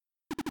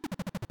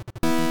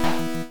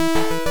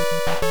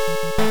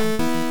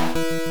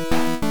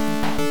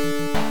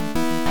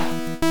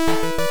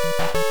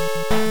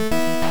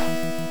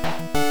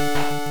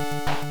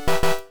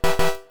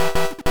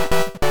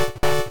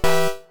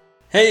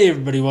Hey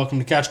everybody, welcome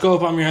to Couch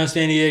Co-op. I'm your host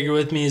Andy Yeager.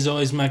 With me as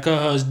always my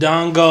co-host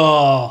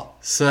Dongle.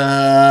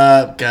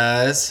 Sup,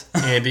 guys?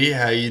 Andy,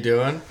 how you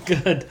doing?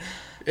 Good.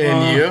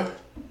 And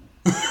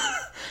you?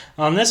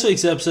 On this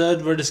week's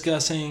episode, we're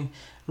discussing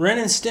Ren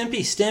and Stimpy,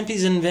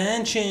 Stimpy's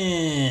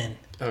Invention.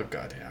 Oh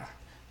god, yeah.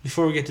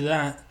 Before we get to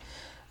that,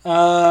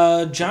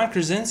 John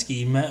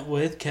Krasinski met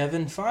with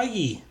Kevin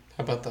Feige.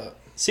 How about that?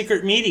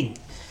 Secret meeting.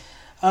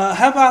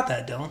 How about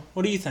that, Dylan?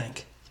 What do you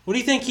think? What do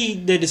you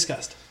think they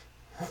discussed?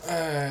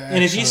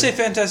 And if you say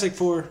Fantastic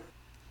Four,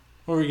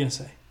 what were you going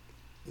to say?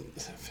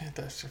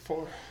 Fantastic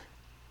Four.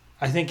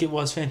 I think it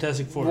was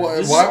Fantastic Four.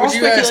 Why would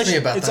you ask me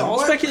about that? It's all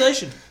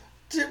speculation.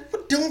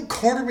 Don't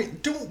corner me.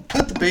 Don't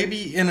put the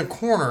baby in a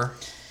corner.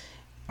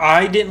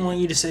 I didn't want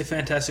you to say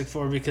Fantastic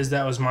Four because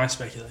that was my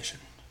speculation.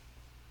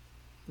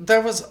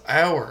 That was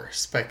our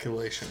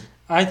speculation.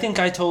 I think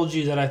I told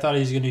you that I thought he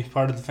was going to be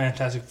part of the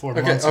Fantastic Four.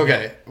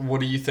 Okay. What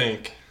do you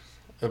think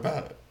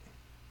about it?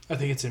 I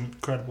think it's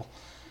incredible.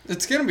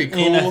 It's going to be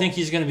cool. And I think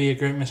he's going to be a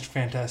great Mr.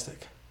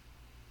 Fantastic.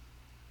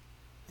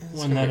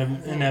 When that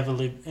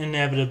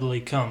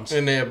inevitably comes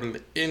Inevitably.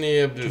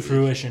 to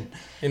fruition.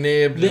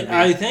 Inevitably.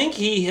 I think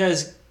he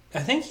has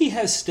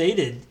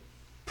stated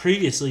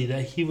previously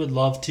that he would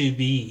love to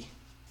be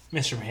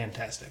Mr.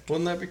 Fantastic.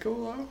 Wouldn't that be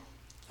cool, though?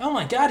 Oh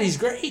my God, he's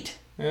great.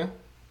 Yeah.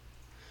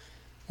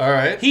 All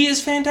right. He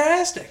is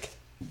fantastic.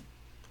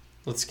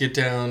 Let's get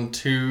down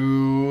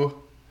to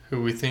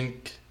who we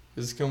think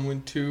is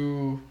going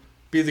to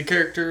be the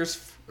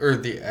characters or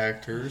the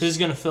actors. Who's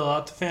going to fill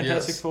out the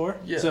Fantastic Four?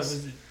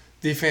 Yes.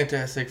 The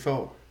Fantastic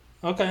Four.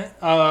 Okay.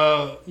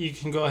 You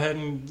can go ahead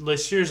and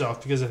list yours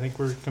off because I think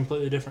we're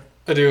completely different.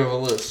 I do have a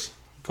list.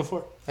 Go for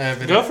it. I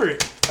have it. Go for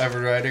it. I have it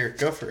right here.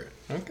 Go for it.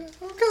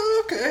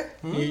 Okay.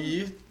 Hmm.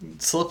 You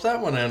slipped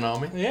that one in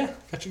on me. Yeah,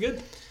 got you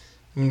good.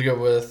 I'm going to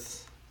go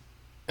with,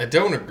 I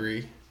don't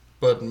agree,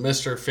 but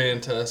Mr.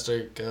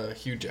 Fantastic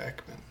Hugh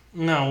Jackman.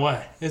 No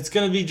way. It's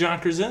going to be John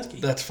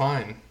Krasinski. That's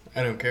fine.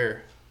 I don't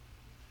care.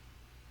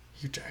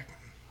 Hugh Jackman.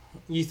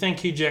 You think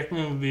Hugh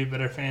Jackman would be a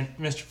better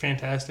Mr.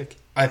 Fantastic?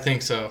 I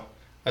think so.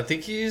 I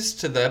think he's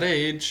to that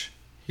age.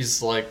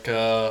 He's like,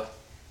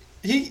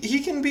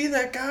 he can be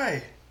that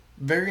guy.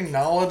 Very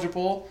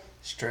knowledgeable,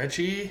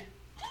 stretchy.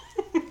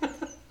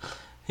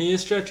 He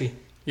is stretchy.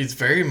 He's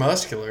very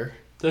muscular.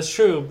 That's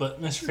true,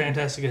 but Mr.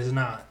 Fantastic is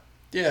not.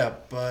 Yeah,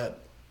 but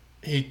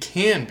he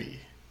can be.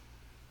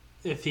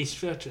 If he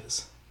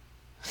stretches.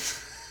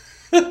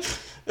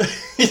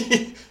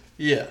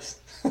 Yes.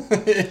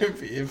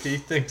 if he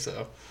thinks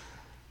so.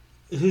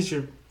 Who's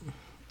your...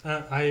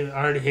 I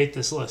already hate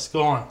this list.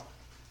 Go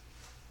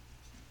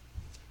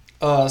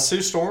on.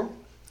 Sue Storm,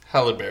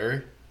 Halle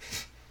Berry.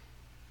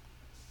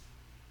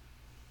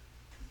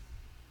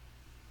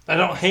 I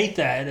don't hate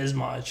that as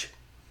much.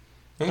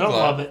 I don't glad.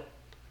 love it.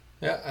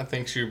 Yeah, I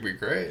think she would be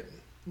great.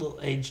 A little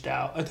aged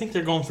out. I think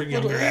they're going for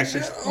younger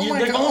actors. Oh my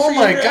They're god! going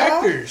for younger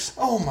actors.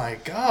 Oh my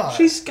god!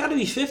 She's got to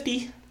be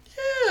 50.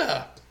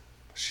 Yeah,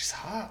 she's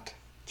hot.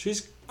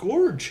 She's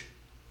gorge.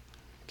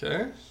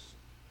 Okay.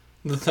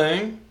 The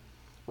Thing,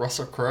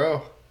 Russell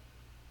Crowe.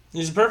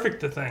 He's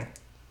perfect, the thing.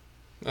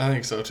 I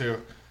think so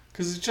too,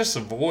 because it's just a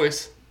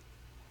voice.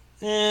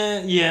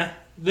 Yeah.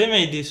 They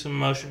may do some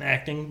motion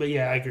acting, but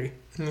yeah, I agree.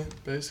 Yeah,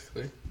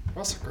 basically.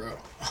 Russell Crowe.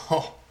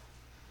 Oh,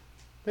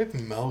 maybe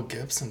Mel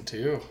Gibson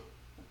too.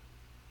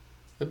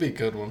 That'd be a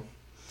good one.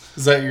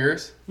 Is that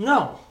yours?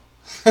 No.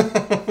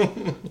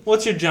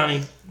 What's your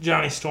Johnny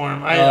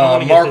Storm? I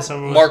want to get this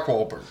over with. Mark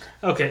Wahlberg.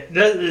 Okay,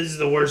 that is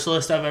the worst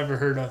list I've ever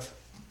heard of.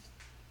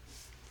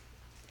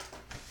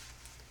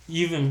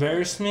 You've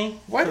embarrassed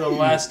me for the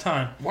last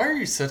time. Why are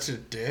you such a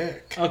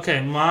dick? Okay,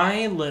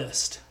 my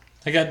list.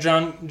 I got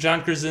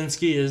John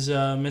Krasinski as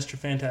Mr.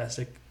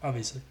 Fantastic,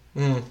 obviously.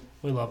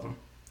 We love him.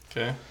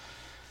 Okay.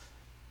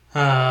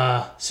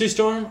 Sue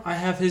Storm, I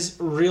have his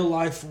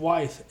real-life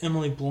wife,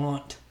 Emily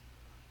Blunt.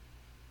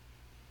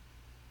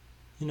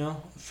 You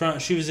know,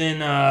 she was in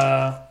Day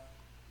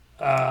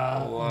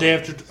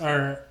After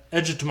or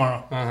Edge of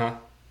Tomorrow.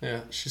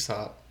 Yeah, she's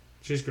hot.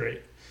 She's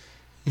great.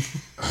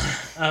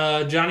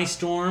 Johnny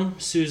Storm,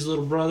 Sue's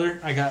little brother.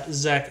 I got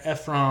Zac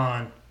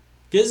Efron.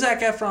 Get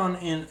Zac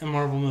Efron in a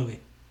Marvel movie.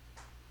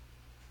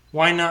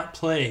 Why not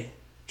play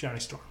Johnny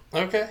Storm?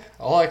 Okay,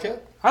 I like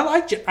it. I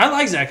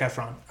like Zac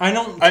Efron.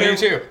 I do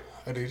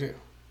too.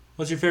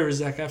 What's your favorite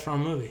Zac Efron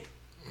movie?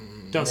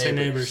 Don't say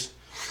Neighbors.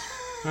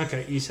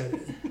 Okay, you said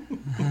it.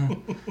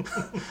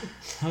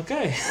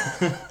 Okay.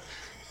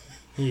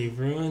 You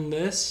ruined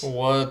this.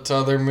 What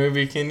other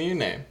movie can you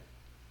name?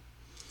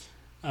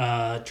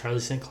 Charlie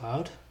St.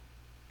 Cloud.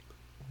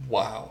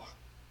 Wow.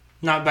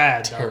 Not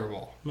bad.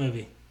 Terrible. Though,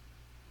 movie.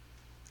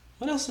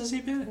 What else has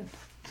he been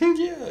in?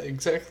 Yeah,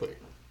 exactly.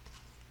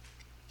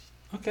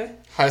 Okay.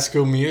 High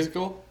School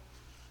Musical.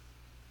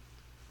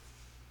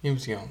 He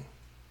was young.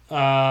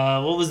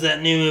 What was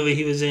that new movie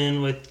he was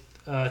in with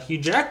Hugh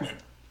Jackman?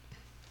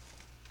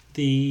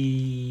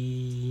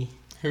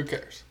 Who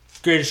cares?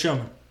 Greatest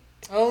Showman.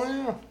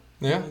 Oh,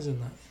 yeah.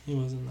 He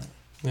was in that.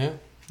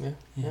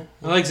 Yeah.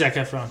 I like Zac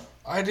Efron.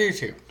 I do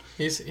too.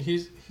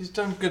 He's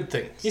done good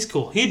things. He's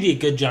cool. He'd be a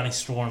good Johnny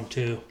Storm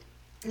too.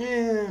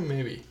 Yeah,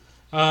 maybe.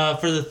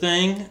 For The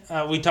Thing,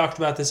 we talked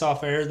about this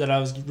off air that I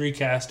was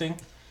recasting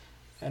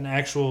an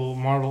actual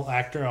Marvel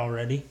actor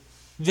already.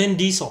 Vin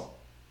Diesel.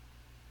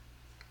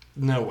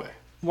 No way.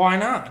 Why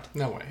not?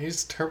 No way.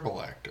 He's a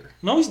terrible actor.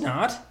 No, he's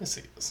not. Yes,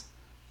 he is.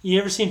 You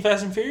ever seen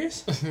Fast and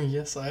Furious?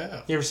 Yes, I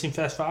have. You ever seen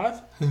Fast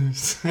 5?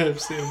 I've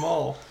seen them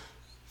all.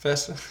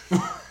 Fast. You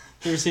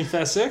ever seen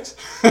Fast 6?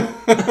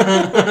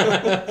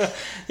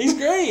 He's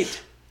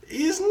great.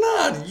 He's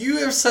not. You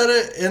have said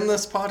it in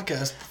this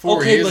podcast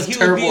before. Okay, he but is he a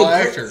terrible would be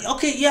actor.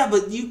 Okay, yeah,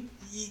 but you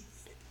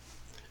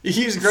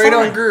He's great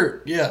Fine. on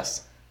Groot.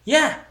 Yes.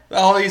 yeah.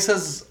 All he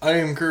says is, "I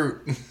am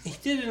Groot." He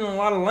did it in a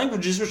lot of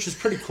languages, which is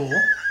pretty cool.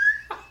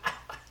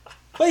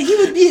 But he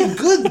would be a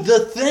good The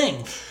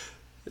Thing.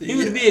 He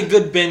would be a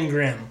good Ben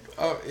Grimm.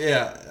 Oh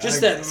yeah.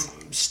 Just that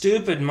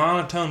stupid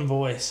monotone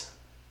voice.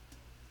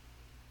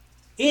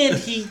 And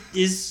he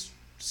is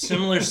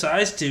similar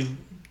size to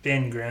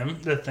Ben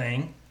Grimm, The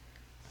Thing.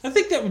 I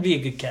think that would be a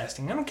good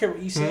casting. I don't care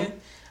what you say.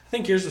 I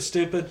think yours was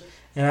stupid,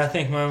 and I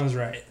think mine was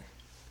right.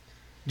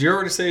 Did you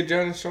already say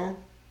Johnny Storm?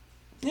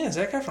 Yeah,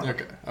 Zac Efron.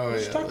 Okay. Oh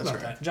Let's yeah, talk that's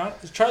about right. that. John,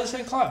 Charlie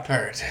St. Cloud.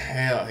 All right.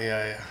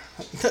 Yeah.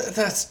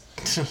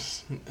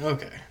 That's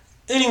okay.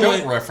 Anyway,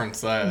 Don't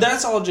reference that.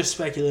 that's all just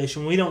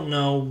speculation. We don't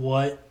know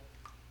what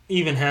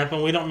even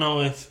happened. We don't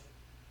know if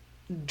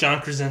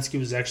John Krasinski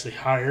was actually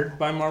hired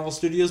by Marvel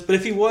Studios, but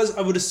if he was,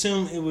 I would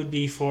assume it would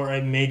be for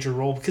a major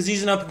role because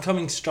he's an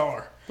up-and-coming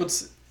star.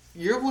 But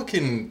you're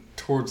looking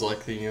towards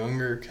like the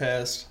younger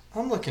cast.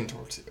 I'm looking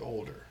towards the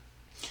older.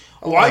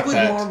 Why would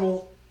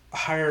Marvel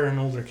hire an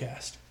older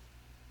cast?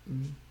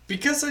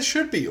 Because they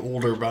should be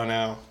older by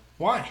now.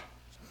 Why?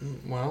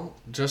 Well,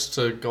 just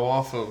to go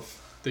off of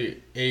the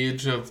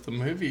age of the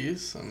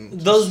movies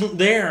and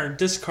They are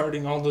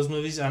discarding all those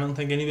movies. I don't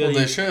think anybody.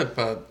 Well, they should,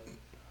 but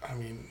I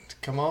mean,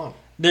 come on.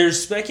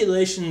 There's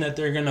speculation that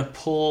they're going to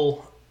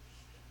pull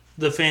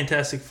the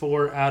Fantastic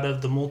Four out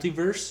of the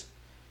multiverse,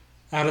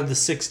 out of the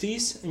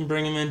 60s, and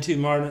bring them into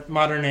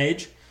modern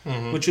age,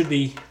 which would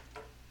be.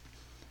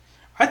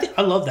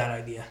 I love that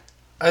idea.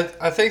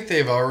 I think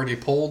they've already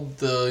pulled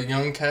the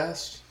young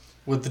cast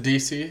with the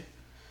DC,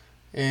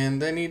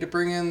 and they need to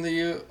bring in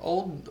the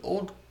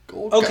old.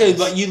 Okay, guys.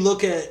 but you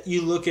look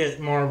at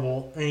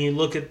Marvel and you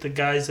look at the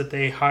guys that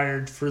they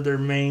hired for their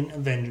main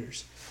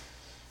Avengers.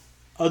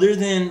 Other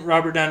than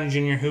Robert Downey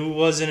Jr., who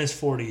was in his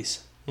 40s,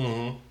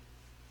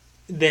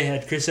 they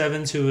had Chris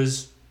Evans, who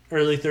was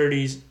early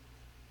 30s,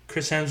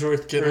 Chris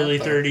Hemsworth, early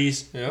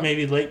 30s,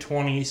 maybe late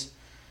 20s.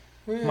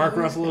 Yeah, Mark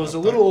Ruffalo is a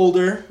little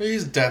older.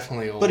 He's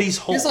definitely old. But he's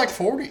Hulk. He's like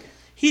 40.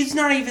 He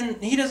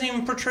doesn't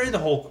even portray the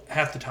Hulk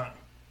half the time.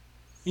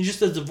 He just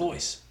does the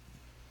voice.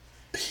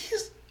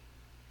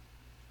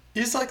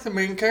 He's like the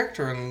main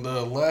character in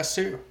the last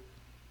two.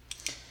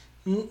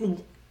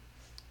 Come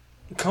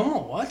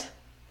on, what?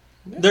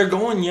 Yeah. They're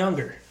going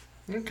younger.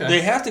 Okay.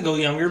 They have to go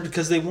younger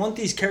because they want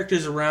these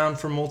characters around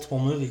for multiple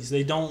movies.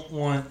 They don't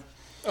want...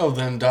 Oh,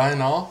 them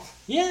dying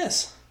off?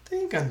 Yes. They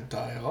ain't gonna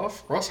die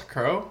off. Russell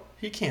Crowe,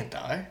 he can't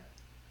die.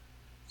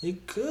 He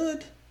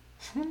could.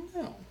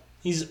 No.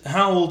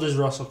 How old is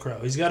Russell Crowe?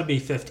 He's got to be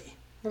 50.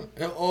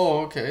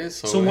 Oh, okay.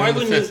 So why in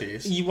the wouldn't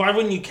 50s. why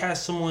wouldn't you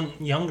cast someone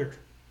younger?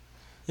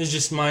 That's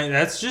just my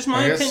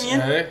opinion.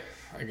 Hey,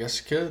 I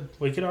guess you could.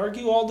 We could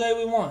argue all day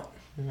we want.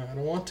 I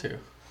don't want to.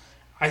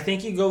 I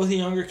think you go with a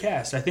younger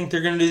cast. I think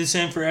they're going to do the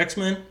same for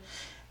X-Men.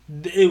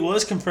 It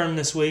was confirmed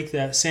this week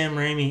that Sam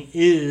Raimi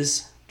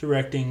is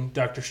directing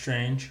Doctor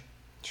Strange.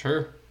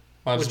 Sure.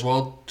 Might as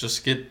well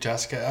just get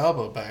Jessica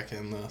Alba back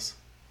in this.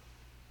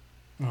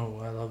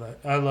 Oh, I love that.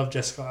 I love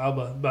Jessica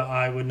Alba, but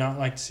I would not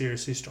like to see her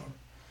Sue Storm.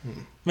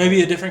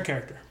 Maybe a different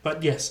character,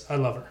 but yes, I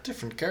love her.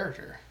 Different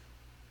character.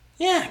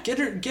 Yeah, get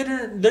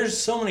her. There's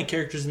so many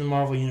characters in the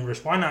Marvel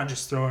Universe. Why not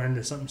just throw her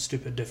into something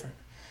stupid different?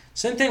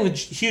 Same thing with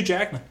Hugh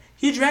Jackman.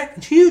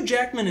 Hugh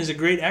Jackman is a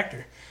great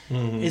actor.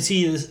 Is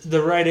he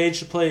the right age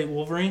to play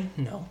Wolverine?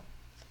 No.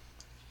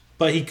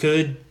 But he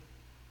could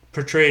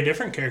portray a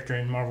different character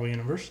in Marvel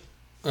Universe.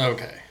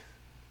 Okay.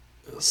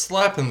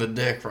 Slapping the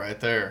dick right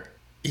there.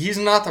 He's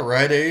not the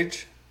right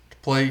age to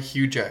play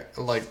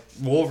like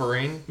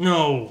Wolverine.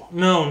 No,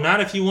 not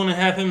if you want to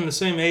have him the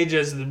same age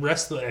as the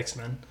rest of the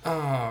X-Men.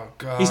 Oh,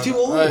 God. He's too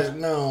old.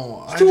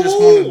 I just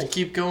wanted to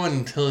keep going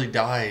until he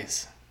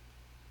dies.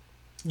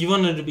 You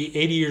wanted to be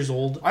 80 years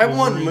old? I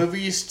want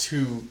movies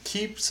to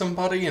keep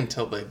somebody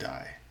until they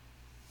die.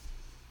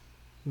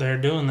 They're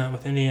doing that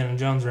with Indiana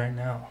Jones right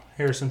now.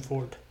 Harrison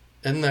Ford.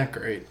 Isn't that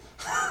great?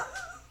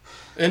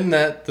 Isn't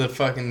that the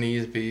fucking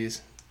knees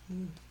bees?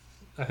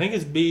 I think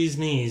it's bee's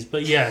knees,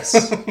 but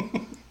yes.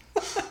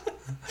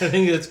 I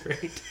think that's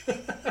great.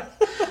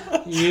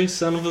 You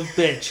son of a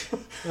bitch.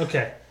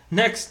 Okay,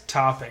 next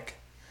topic.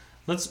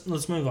 Let's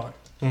move on.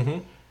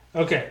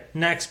 Okay,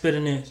 next bit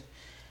of news.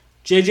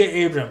 J.J.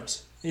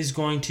 Abrams is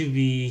going to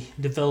be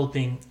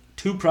developing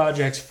 2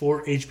 projects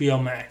for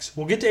HBO Max.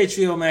 We'll get to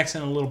HBO Max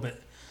in a little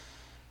bit.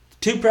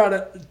 Two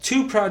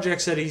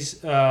projects that he's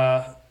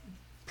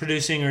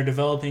producing or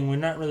developing. We're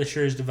not really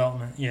sure his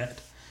development yet.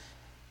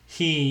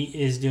 he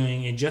is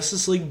doing a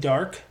Justice League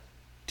Dark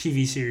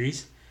TV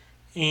series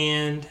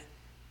and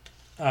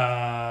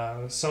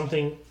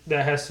something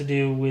that has to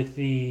do with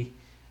the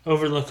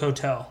Overlook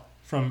Hotel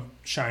from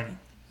Shining.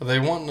 Are they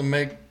wanting to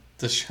make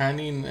The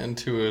Shining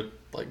into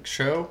a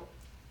show?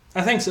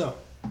 I think so.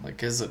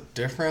 Is it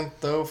different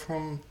though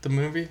from the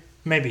movie?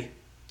 Maybe.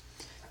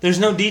 There's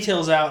no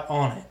details out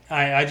on it.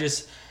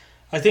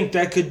 I think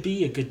that could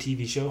be a good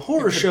TV show.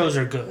 Horror shows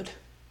are good.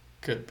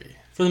 Could be.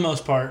 For the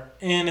most part.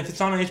 And if it's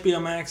on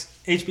HBO Max,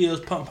 HBO's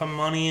pumping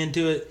money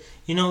into it,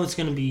 it's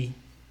going to be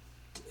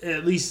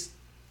at least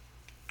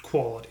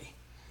quality.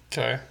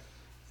 Okay.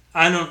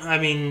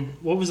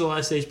 What was the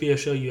last HBO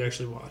show you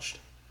actually watched?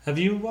 Have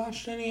you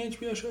watched any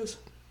HBO shows?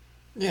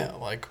 Yeah,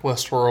 like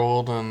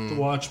Westworld and... The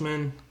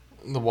Watchmen.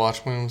 The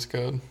Watchmen was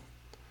good.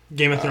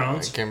 Game of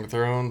Thrones. Game of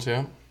Thrones,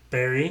 yeah.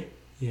 Barry.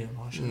 You didn't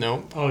watch it?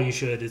 Nope. Oh, you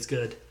should. It's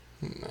good.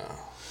 No.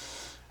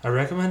 I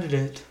recommended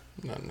it.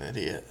 Not an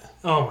idiot.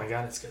 Oh my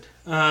god, it's good.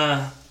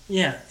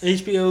 Yeah,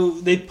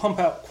 HBO, they pump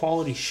out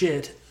quality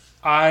shit.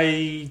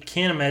 I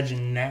can't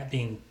imagine that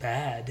being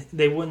bad.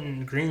 They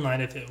wouldn't greenlight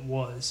if it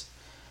was.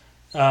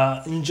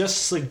 In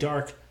Justice League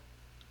Dark,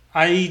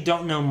 I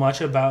don't know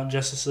much about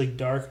Justice League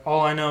Dark. All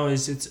I know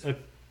is it's a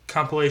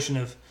compilation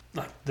of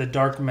the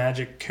dark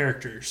magic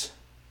characters.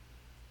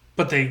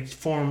 But they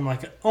form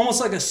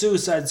almost like a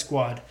Suicide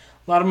Squad.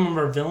 A lot of them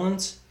are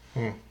villains,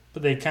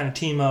 but they kind of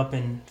team up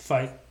and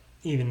fight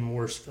even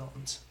worse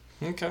villains.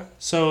 Okay.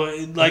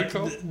 So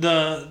cool.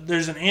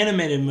 there's an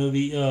animated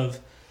movie of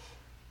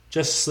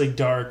Justice League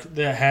Dark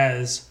that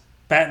has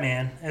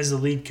Batman as the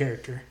lead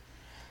character.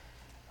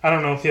 I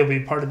don't know if he'll be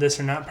part of this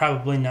or not.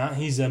 Probably not.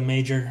 He's a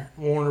major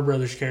Warner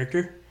Brothers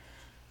character.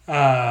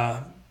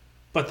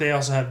 But they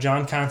also have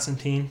John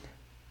Constantine.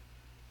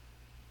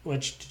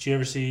 Which, did you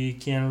ever see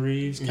Keanu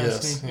Reeves?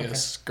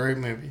 Yes. Great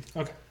movie.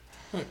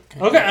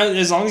 Okay,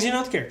 as long as you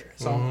know the character.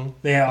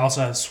 They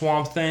also have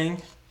Swamp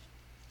Thing.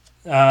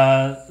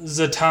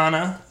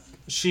 Zatanna.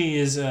 She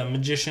is a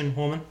magician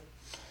woman.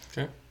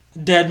 Okay.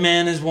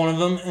 Deadman is one of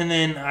them. And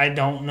then I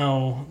don't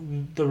know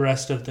the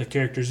rest of the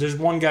characters. There's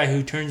one guy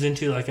who turns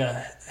into a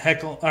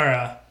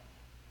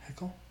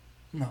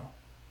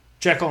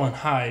Jekyll and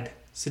Hyde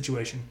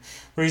situation.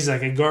 Where he's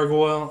like a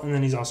gargoyle and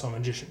then he's also a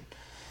magician.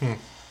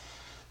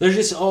 They're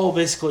just all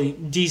basically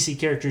DC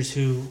characters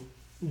who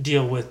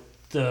deal with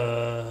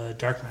the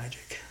dark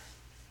magic.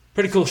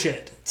 Pretty cool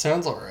shit.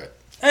 Sounds alright.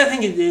 I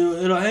think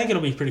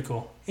it'll be pretty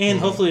cool. And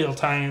hopefully it'll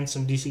tie in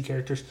some DC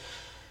characters.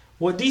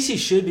 What DC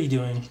should be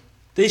doing,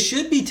 they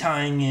should be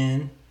tying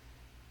in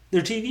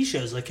their TV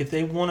shows. If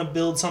they want to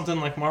build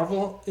something like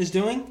Marvel is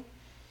doing,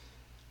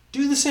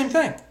 do the same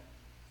thing.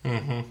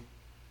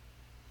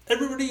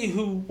 Everybody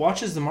who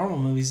watches the Marvel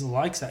movies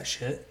likes that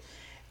shit.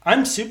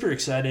 I'm super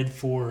excited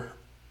for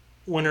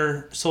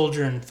Winter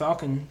Soldier and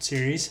Falcon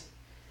series,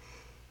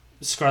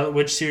 the Scarlet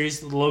Witch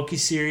series, the Loki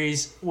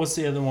series. What's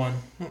the other one?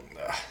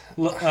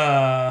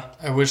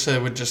 I wish they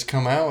would just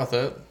come out with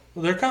it.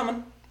 Well, they're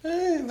coming.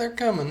 Hey, they're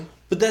coming.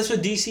 But that's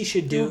what DC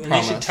should do, and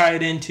they should tie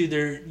it into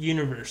their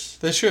universe.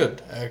 They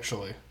should,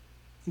 actually.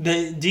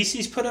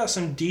 DC's put out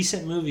some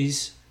decent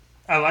movies.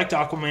 I liked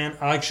Aquaman.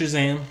 I like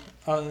Shazam.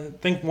 I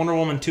think Wonder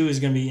Woman 2 is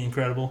going to be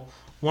incredible.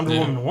 Wonder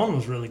Woman 1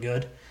 was really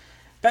good.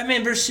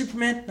 Batman vs.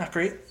 Superman, not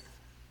great.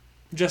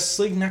 Justice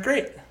League, not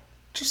great.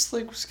 Justice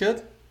League was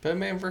good.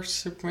 Batman vs.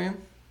 Superman,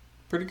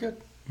 pretty good.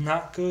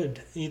 Not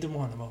good, either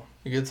one of them.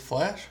 You get the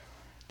Flash?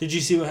 Did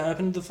you see what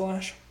happened to the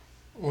Flash?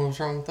 What was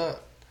wrong with that?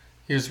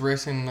 He was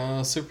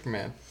racing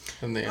Superman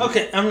in the end.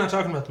 Okay, I'm not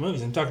talking about the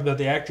movies. I'm talking about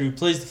the actor who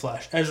plays the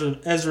Flash,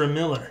 Ezra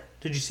Miller.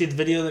 Did you see the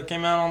video that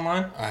came out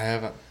online? I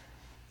haven't.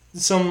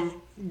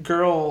 Some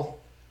girl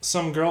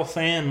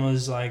fan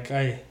was like,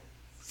 "Hey,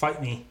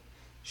 fight me."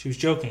 She was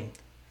joking,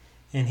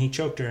 and he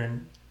choked her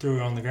and threw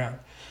her on the ground.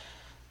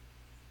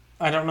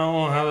 I don't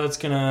know how that's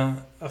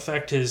gonna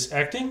affect his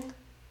acting.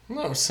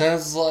 No, it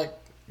sounds like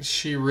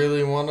she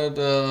really wanted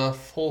a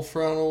full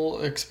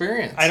frontal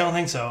experience. I don't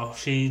think so.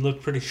 She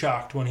looked pretty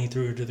shocked when he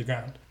threw her to the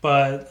ground.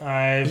 But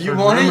I've heard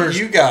rumors.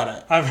 You got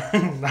it.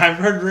 I've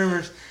heard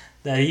rumors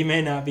that he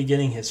may not be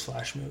getting his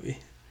Flash movie.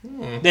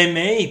 They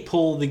may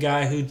pull the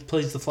guy who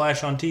plays the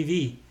Flash on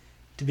TV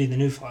to be the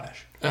new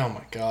Flash. Oh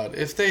my god!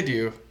 If they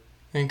do,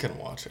 I ain't gonna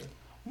watch it.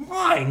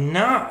 Why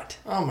not?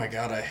 Oh my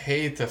god! I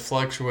hate the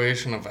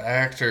fluctuation of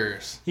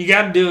actors. You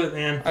got to do it,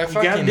 man. I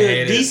fucking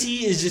hate it.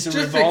 DC is just a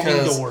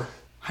revolving door.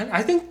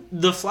 I think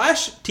the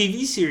Flash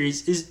TV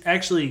series is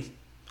actually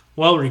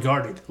well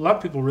regarded. A lot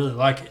of people really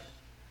like it.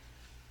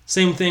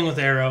 Same thing with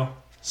Arrow.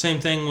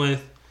 Same thing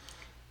with...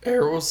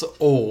 Arrow's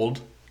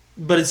old.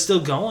 But it's still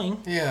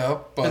going. Yeah,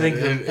 but I think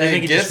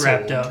it gets just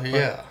wrapped old. up.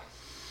 Yeah.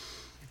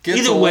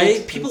 Either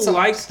way, people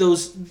like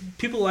those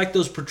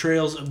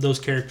portrayals of those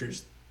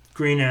characters.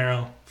 Green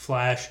Arrow,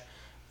 Flash,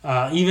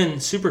 even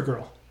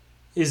Supergirl.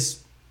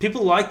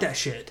 People like that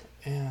shit.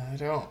 Yeah, I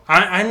don't.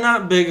 I'm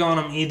not big on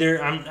them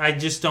either. I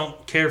just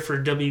don't care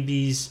for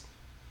WB's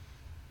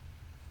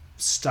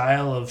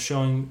style of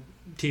showing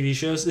TV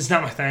shows. It's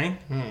not my thing.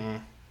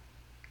 Mm-mm.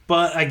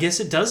 But I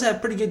guess it does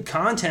have pretty good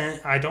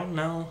content. I don't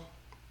know.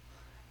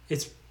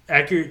 It's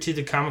accurate to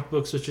the comic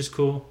books, which is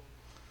cool.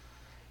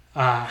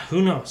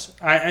 Who knows?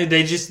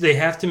 They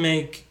have to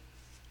make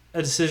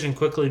a decision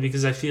quickly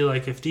because I feel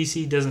like if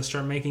DC doesn't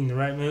start making the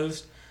right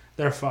moves,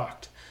 they're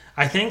fucked.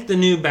 I think the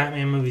new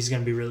Batman movie is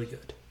going to be really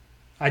good.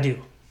 I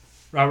do.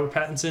 Robert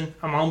Pattinson,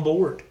 I'm on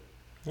board.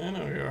 I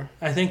know you are.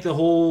 I think the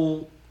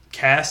whole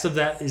cast of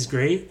that is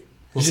great.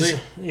 We'll see.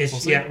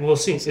 Yeah, we'll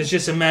see. It's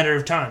just a matter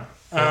of time.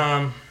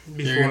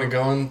 You're going to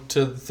go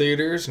into the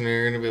theaters and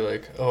you're going to be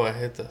like, oh, I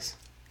hate this.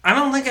 I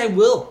don't think I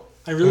will.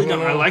 I really don't.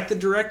 know. I like the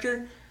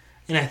director,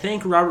 and I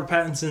think Robert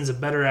Pattinson's a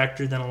better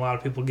actor than a lot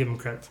of people give him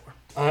credit for.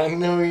 I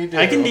know you do.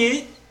 I can do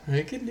it.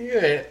 I can do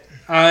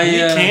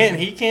it.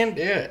 He can't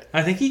do it.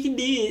 I think he can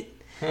do it.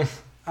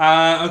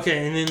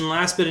 Okay, and then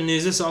last bit of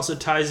news. This also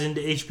ties into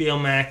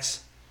HBO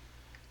Max.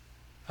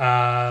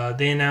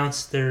 They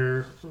announced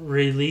their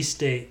release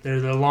date, their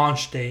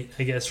launch date,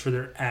 I guess, for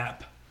their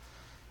app,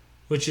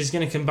 which is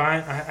going to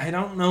combine. I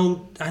don't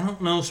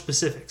know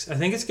specifics. I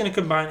think it's going to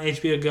combine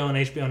HBO Go and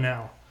HBO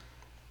Now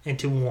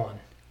into one.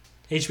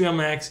 HBO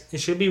Max. It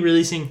should be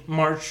releasing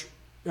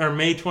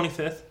May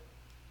 25th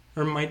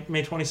or May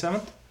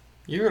 27th.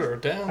 You wrote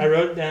it down. I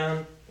wrote it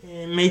down.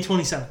 May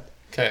 27th.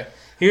 Okay.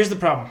 Here's the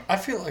problem. I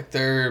feel like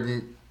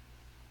they're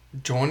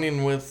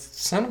joining with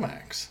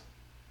Cinemax.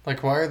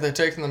 Like, why are they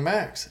taking the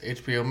Max?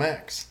 HBO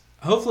Max.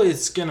 Hopefully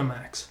it's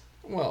Skinamax.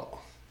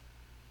 Well,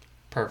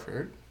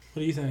 perfect.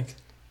 What do you think?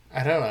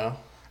 I don't know.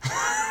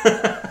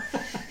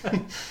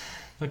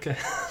 Okay.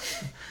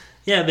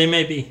 Yeah, they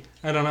may be.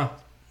 I don't know.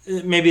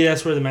 Maybe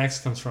that's where the Max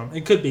comes from.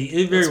 It could be.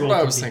 It very That's well what I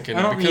could was be. thinking,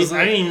 I because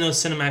didn't even know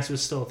Cinemax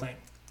was still a thing.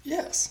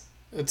 Yes.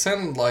 It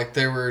sounded like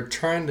they were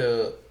trying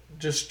to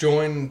just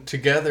join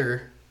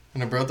together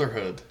in a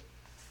brotherhood.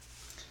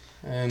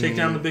 And Take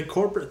down the big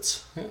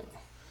corporates. Yeah.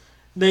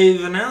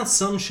 They've announced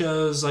some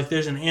shows, like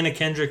there's an Anna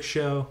Kendrick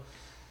show.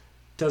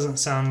 Doesn't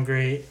sound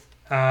great.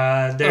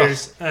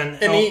 There's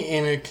any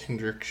Anna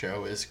Kendrick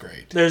show is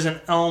great. There's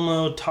an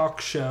Elmo talk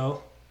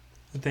show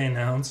that they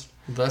announced.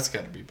 That's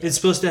got to be bad. It's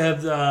supposed to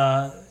have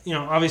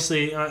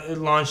obviously at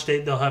launch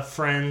date they'll have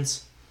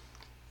Friends,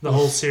 the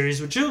whole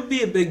series, which will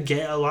be a big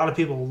get. A lot of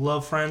people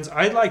love Friends.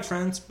 I like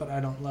Friends, but I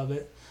don't love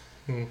it.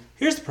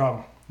 Here's the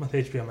problem with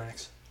HBO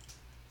Max.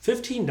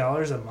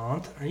 $15 a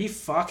month? Are you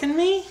fucking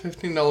me?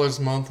 $15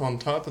 a month on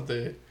top of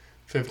the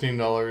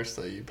 $15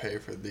 that you pay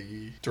for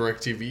the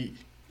DirecTV.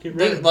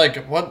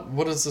 Like,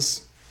 what is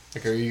this?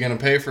 Like, are you going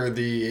to pay for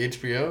the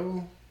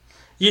HBO?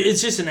 Yeah,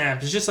 it's just an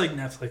app. It's just like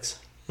Netflix,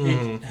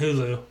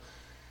 Hulu.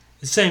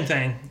 The same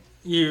thing.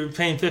 You're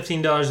paying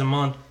 $15 a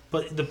month,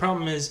 but the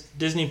problem is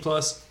Disney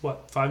Plus,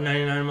 what,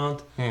 $5.99 a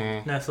month?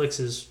 Netflix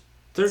is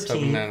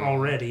 $13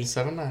 already.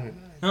 $7.99.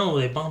 No,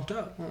 they bumped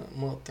up.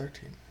 Well, $13.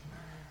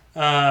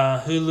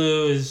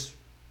 Hulu is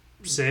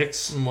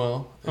 $6.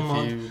 Well, a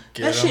month. You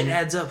get that shit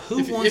adds up.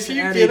 Who wants to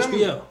add get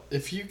HBO?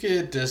 If you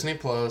get Disney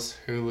Plus,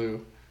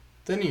 Hulu,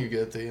 then you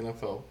get the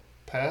NFL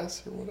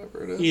Pass or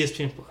whatever it is.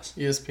 ESPN Plus.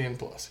 ESPN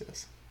Plus,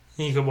 yes.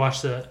 And you can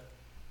watch the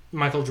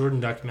Michael Jordan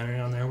documentary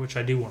on there, which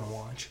I do want to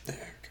watch. Yeah, who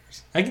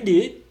cares? I can do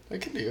it. I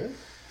can do it.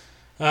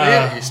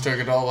 Yeah, you still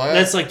get all that.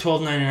 That's like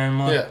 $12.99 a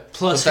month. Yeah,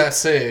 plus but that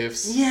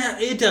saves. Yeah,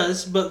 it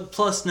does. But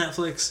plus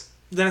Netflix,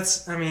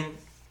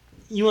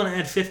 you want to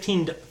add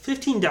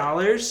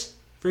 $15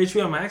 for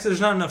HBO Max? There's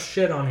not enough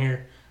shit on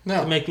here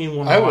to make me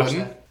want to watch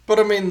that.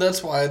 But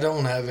that's why I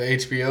don't have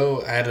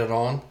HBO added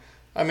on.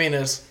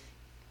 It's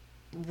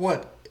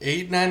what,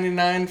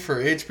 $8.99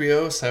 for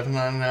HBO,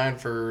 $7.99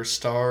 for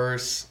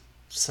Stars,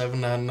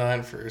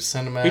 $7.99 for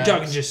Cinemax. You're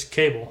talking just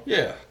cable.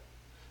 Yeah.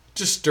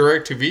 Just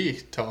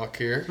DirecTV talk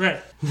here. Right.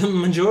 The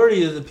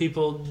majority of the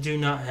people do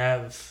not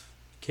have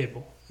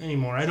cable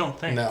anymore, I don't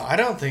think. No, I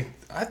don't think.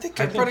 I think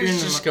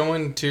everybody's just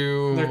going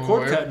to... They're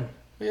cord cutting.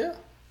 Yeah.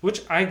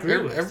 Which I agree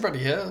with.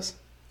 Everybody has.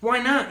 Why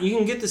not? You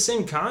can get the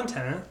same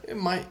content.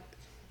 My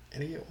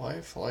idiot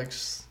wife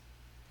likes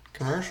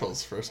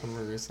commercials for some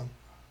reason.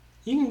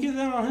 You can get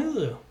that on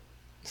Hulu.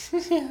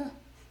 Yeah.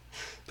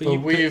 But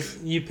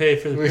you pay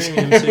for the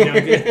premium, so you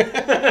don't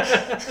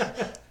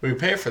get. We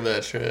pay for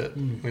that shit.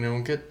 We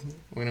don't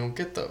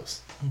get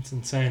those. That's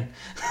insane.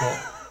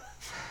 Well,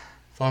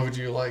 why would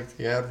you like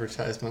the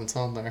advertisements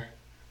on there?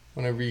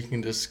 Whenever you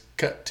can just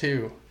cut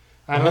to.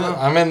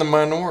 I'm in the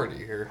minority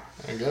here,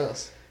 I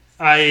guess.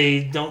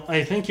 I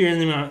think you're in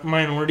the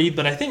minority,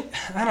 but I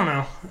don't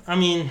know.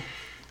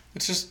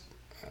 It's just,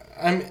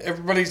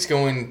 everybody's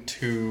going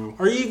to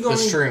the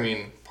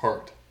streaming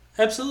part.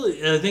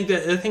 Absolutely. I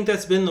think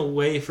that's been the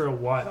way for a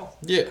while.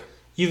 Yeah.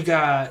 You've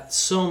got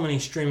so many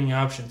streaming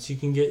options. You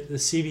can get the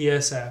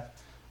CBS app,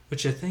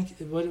 which I think,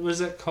 what is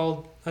that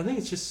called? I think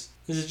is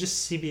it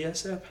just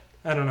CBS app?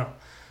 I don't know.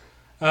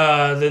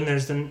 Then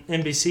there's the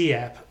NBC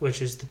app,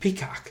 which is the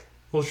Peacock,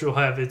 which will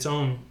have its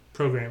own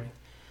programming.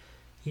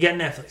 You got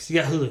Netflix,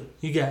 you got Hulu,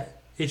 you got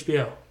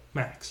HBO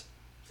Max,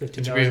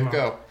 $15 a month.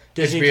 Go.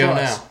 Disney HBO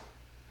Plus. Now.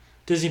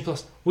 Disney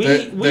Plus. We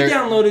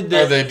downloaded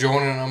that. Are they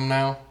joining them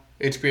now?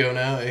 HBO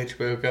Now,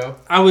 HBO Go?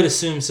 I would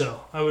assume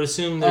so. I would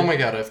assume that. Oh my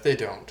god, if they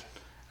don't.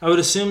 I would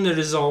assume they're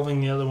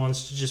dissolving the other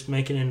ones to just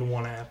make it into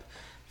one app.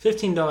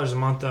 $15 a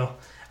month, though.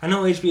 I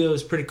know HBO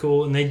is pretty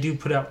cool, and they do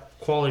put out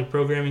quality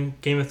programming.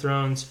 Game of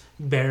Thrones,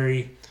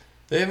 Barry.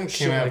 They haven't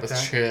came out with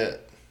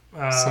shit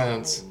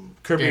since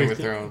Game of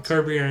Thrones.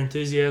 Curb Your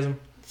Enthusiasm.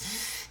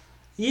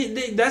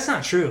 That's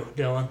not true,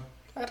 Dylan.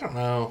 I don't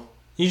know.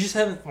 You just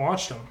haven't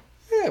watched them.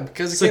 Yeah,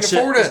 because you can't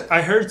afford it.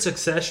 I heard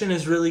Succession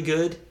is really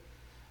good.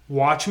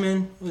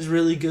 Watchmen was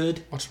really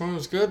good. Watchmen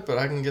was good, but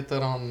I can get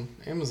that on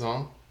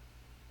Amazon.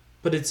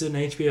 But it's an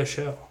HBO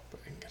show. But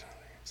I can get it on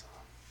Amazon.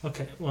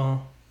 Okay,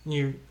 well,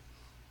 you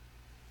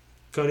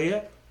go to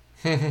it?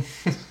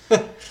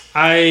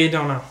 I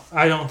don't know.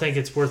 I don't think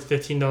it's worth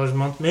 $15 a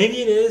month.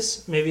 Maybe it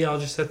is. Maybe I'll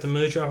just have to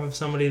mooch off of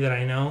somebody that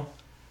I know.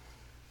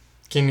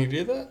 Can you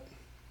do that?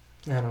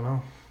 I don't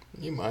know.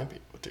 You might be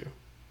able to.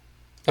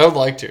 I would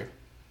like to.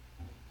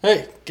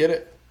 Hey, get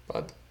it,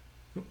 bud.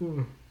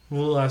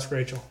 We'll ask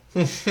Rachel.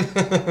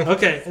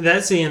 Okay,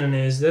 that's the end of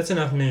news. That's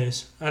enough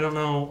news. I don't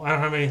know. I don't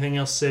have anything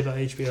else to say about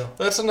HBO.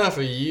 That's enough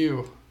of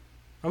you.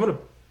 I'm going to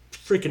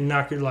freaking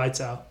knock your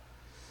lights out.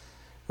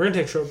 We're going to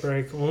take a short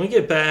break. When we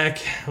get back,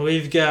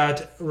 we've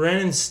got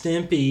Ren and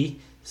Stimpy,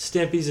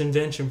 Stimpy's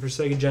invention for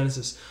Sega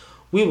Genesis.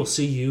 We will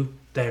see you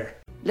there.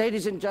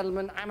 Ladies and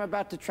gentlemen, I'm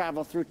about to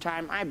travel through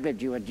time. I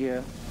bid you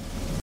adieu.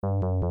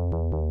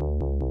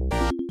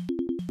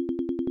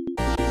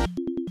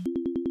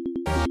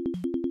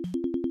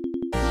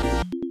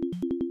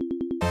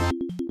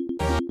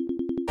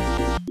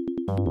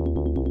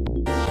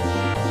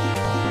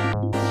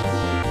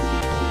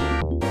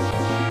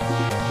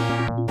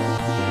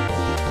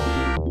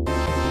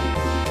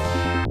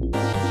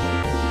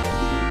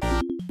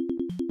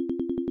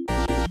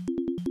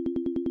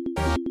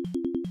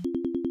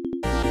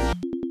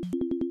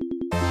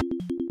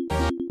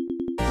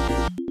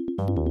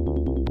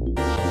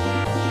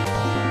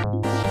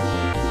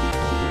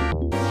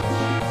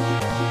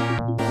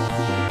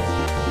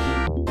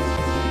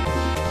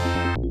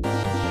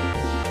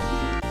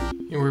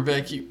 We're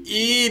back, you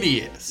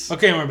idiots.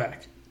 Okay, and we're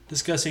back.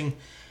 Discussing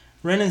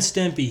Ren and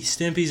Stimpy,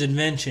 Stimpy's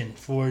invention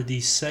for the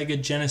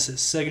Sega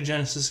Genesis. Sega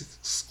Genesis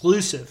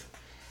exclusive.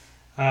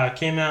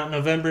 Came out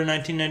November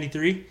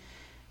 1993.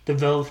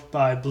 Developed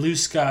by Blue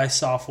Sky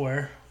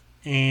Software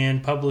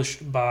and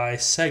published by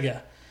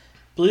Sega.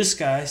 Blue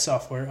Sky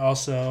Software,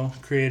 also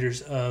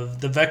creators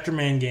of the Vector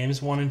Man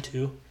games 1 and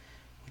 2,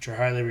 which are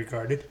highly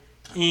regarded,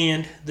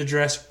 and the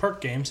Jurassic Park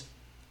games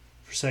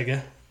for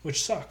Sega,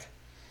 which suck.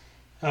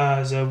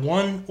 It's a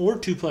 1 or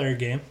 2 player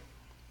game.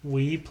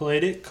 We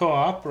played it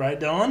co-op, right,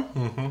 Dylan?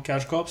 Mm-hmm.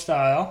 Couch co-op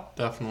style.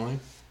 Definitely.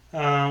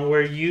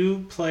 Where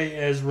you play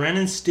as Ren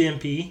and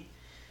Stimpy.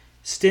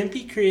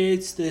 Stimpy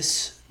creates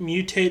this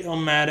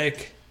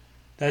mutate-o-matic.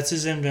 That's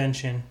his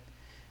invention.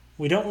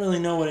 We don't really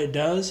know what it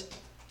does,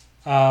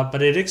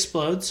 but it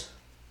explodes.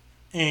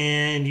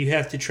 And you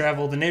have to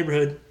travel the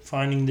neighborhood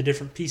finding the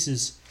different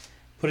pieces,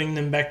 putting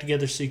them back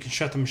together so you can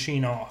shut the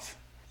machine off.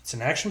 It's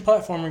an action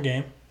platformer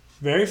game.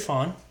 Very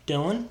fun.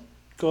 Dylan,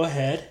 go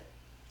ahead.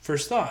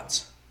 First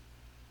thoughts.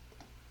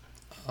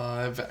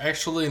 I've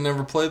actually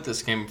never played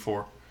this game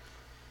before.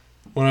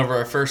 Whenever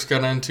I first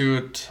got into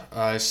it,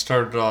 I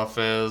started off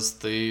as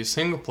the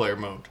single player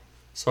mode.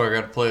 So I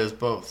got to play as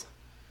both.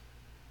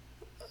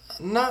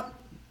 Not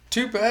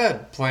too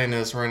bad playing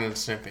as Ren and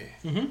Stimpy.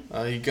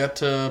 Mm-hmm. You got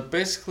to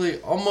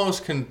basically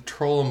almost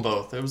control them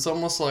both. It was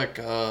almost like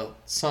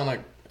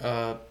Sonic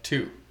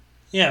 2.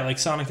 Yeah, like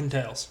Sonic and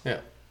Tails. Yeah.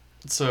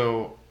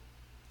 So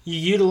you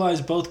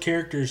utilize both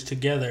characters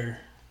together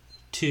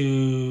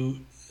to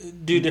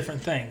do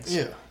different things.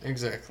 yeah,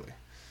 exactly.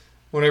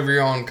 Whenever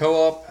you're on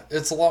co-op,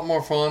 it's a lot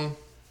more fun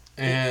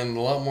and a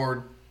lot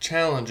more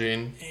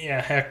challenging. Yeah,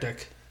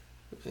 hectic.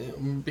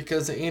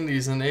 Because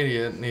Andy's an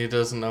idiot and he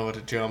doesn't know how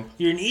to jump.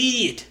 You're an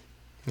idiot.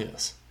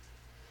 Yes.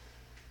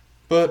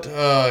 But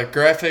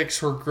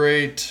graphics were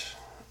great.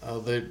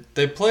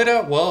 They played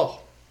out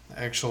well,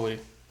 actually.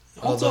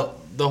 Holds up.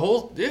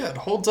 It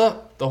holds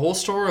up. The whole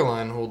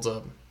storyline holds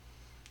up.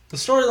 The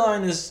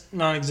storyline is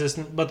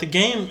non-existent, but the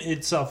game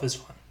itself is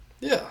fun.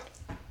 Yeah.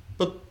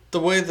 But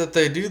the way that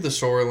they do the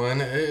storyline,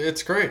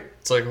 it's great.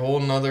 It's like a whole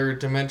nother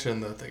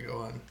dimension that they go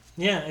on.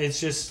 Yeah, it's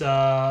just,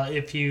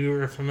 if you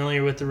are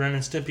familiar with the Ren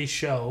and Stimpy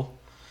show,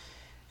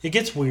 it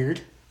gets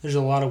weird. There's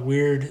a lot of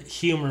weird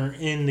humor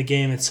in the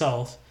game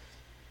itself.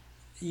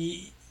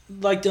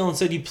 Like Dylan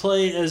said, you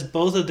play as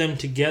both of them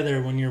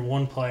together when you're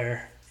one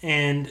player,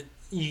 and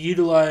you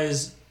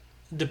utilize,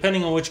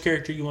 depending on which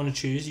character you want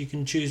to choose, you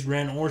can choose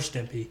Ren or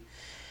Stimpy.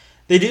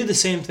 They do the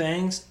same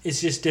things. It's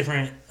just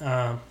different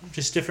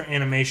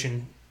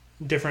animation,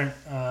 different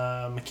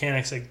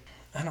mechanics. Like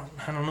I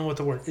don't know what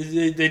the word.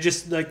 They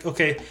just like,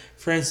 okay.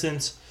 For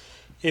instance,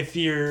 if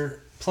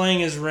you're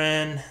playing as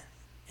Ren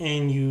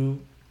and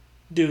you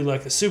do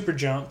like a super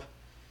jump,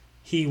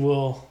 he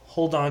will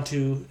hold on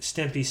to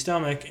Stimpy's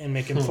stomach and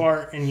make him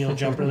fart, and you'll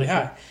jump really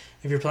high.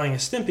 If you're playing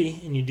as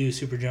Stimpy and you do a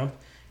super jump,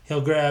 he'll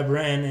grab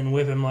Ren and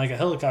whip him like a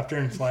helicopter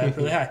and fly up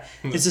really high.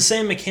 It's the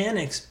same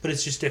mechanics, but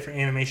it's just different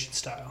animation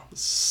style.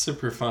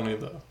 Super funny,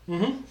 though.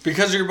 Mm-hmm.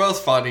 Because you're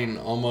both fighting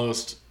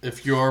almost,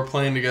 if you are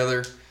playing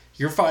together,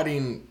 you're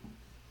fighting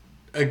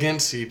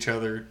against each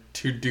other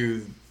to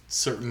do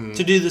certain...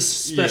 To do the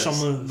special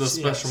moves. The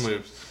special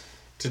moves.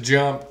 To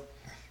jump,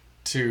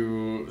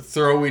 to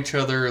throw each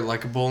other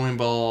like a bowling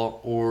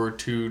ball, or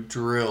to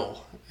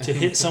drill. To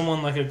hit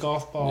someone like a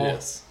golf ball.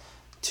 Yes.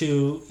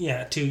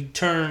 To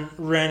turn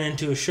Ren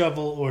into a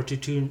shovel, or to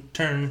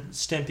turn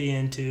Stimpy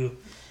into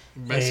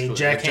Basically, a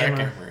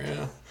jackhammer.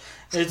 Yeah.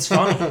 It's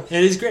funny.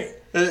 It is great.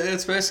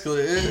 It's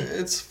basically,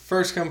 it's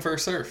first come,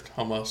 first served,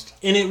 almost.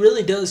 And it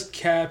really does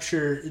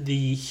capture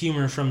the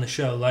humor from the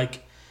show.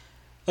 Like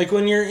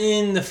when you're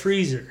in the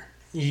freezer,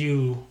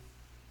 you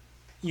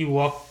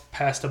walk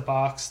past a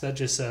box that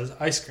just says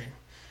ice cream.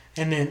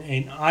 And then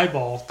an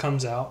eyeball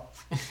comes out.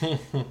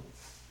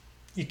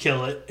 You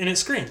kill it, and it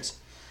screams.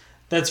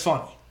 That's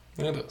funny.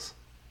 It is.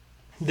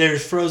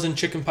 There's frozen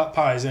chicken pot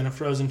pies, and a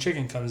frozen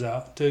chicken comes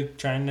out to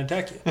try and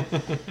attack you.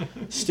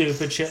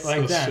 Stupid shit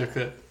like that.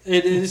 Stupid.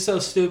 It is so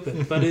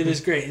stupid, but it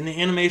is great. And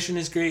the animation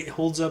is great. It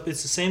holds up.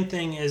 It's the same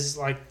thing as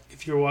like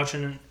if you're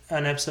watching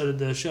an episode of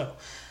the show.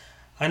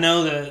 I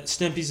know that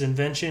Stimpy's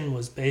invention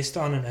was based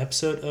on an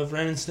episode of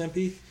Ren and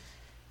Stimpy,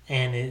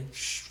 and it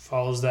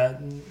follows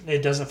that.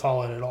 It doesn't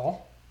follow it at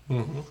all.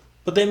 Mm-hmm.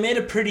 But they made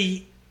a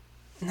pretty,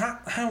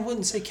 I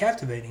wouldn't say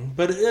captivating,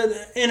 but an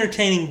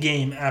entertaining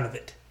game out of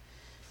it.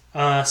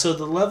 So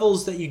the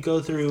levels that you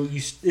go through,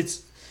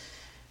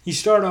 you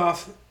start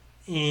off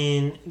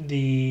in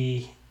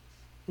the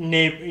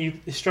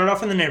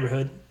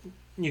neighborhood.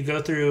 You go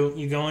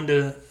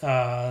into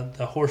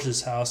the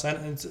horse's house.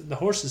 It's the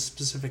horse's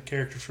specific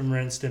character from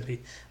Ren and Stimpy.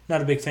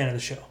 Not a big fan of the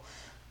show,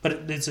 but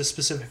it's a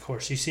specific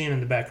horse. You see him in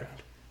the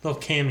background,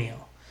 little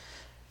cameo.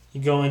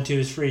 You go into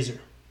his freezer.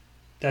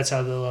 That's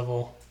how the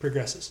level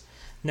progresses.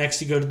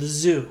 Next, you go to the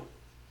zoo.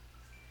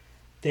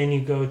 Then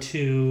you go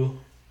to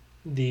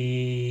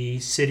the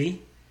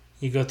city.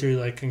 You go through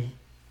like a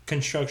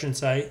construction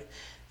site.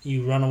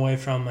 You run away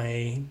from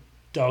a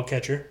dog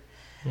catcher.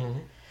 Mm-hmm.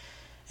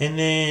 And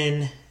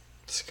then...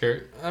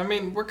 Scary. I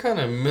mean, we're kind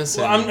of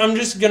missing... Well, I'm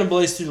just going to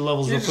blaze through the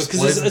levels real quick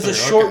because it's a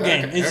short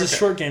game. It's a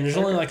short game. There's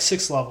only like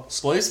 6 levels.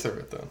 Blaze through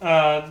it, then.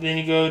 Then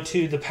you go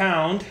to the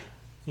pound.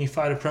 You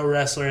fight a pro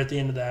wrestler at the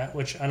end of that,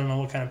 which I don't know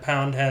what kind of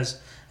pound has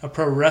a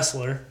pro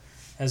wrestler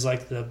as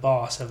like the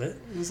boss of it.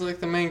 He's like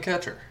the main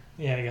catcher.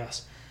 Yeah, I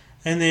guess.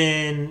 And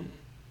then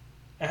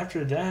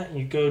after that,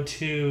 you go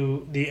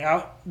to the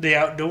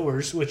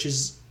outdoors, which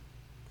is,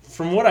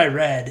 from what I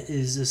read,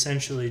 is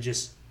essentially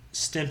just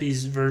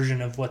Stimpy's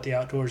version of what the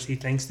outdoors he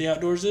thinks the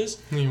outdoors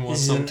is. He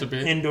wants them to be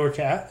indoor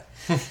cat.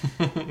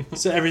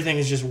 So everything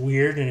is just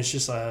weird and it's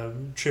just a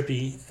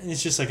trippy.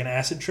 It's just like an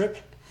acid trip.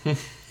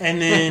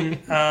 And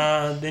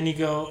then you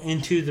go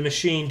into the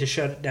machine to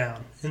shut it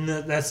down, and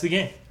that's the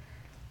game.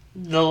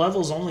 The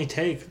levels only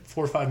take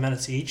 4 or 5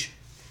 minutes each.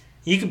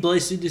 You could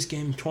blaze through this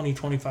game in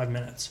 20-25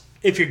 minutes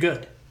if you're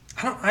good.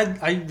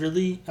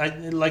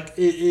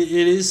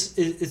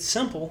 It's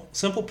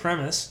simple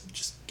premise.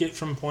 Just get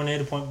from point A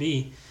to point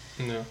B.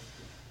 No.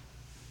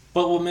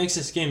 But what makes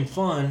this game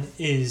fun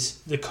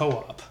is the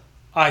co-op.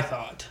 I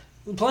thought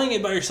playing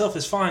it by yourself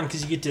is fine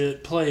because you get to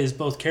play as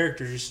both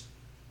characters,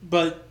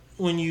 but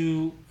when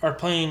you are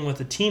playing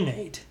with a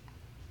teammate,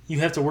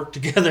 you have to work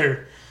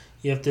together.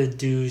 You have to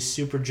do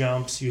super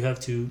jumps. You have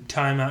to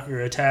time out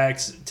your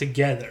attacks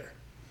together,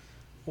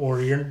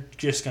 or you're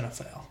just going to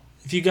fail.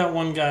 If you got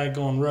one guy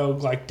going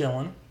rogue like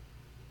Dylan...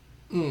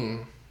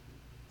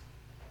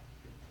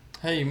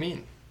 How you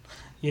mean?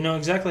 You know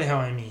exactly how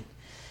I mean.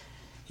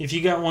 If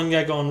you got one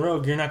guy going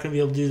rogue, you're not going to be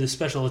able to do the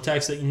special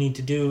attacks that you need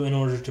to do in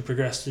order to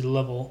progress through the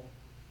level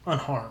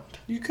unharmed.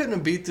 You couldn't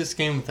have beat this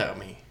game without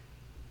me.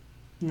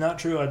 Not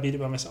true. I beat it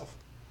by myself.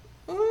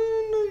 No,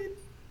 you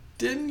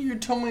didn't. You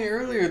told me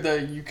earlier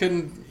that you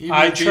couldn't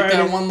even beat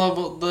that one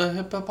level, the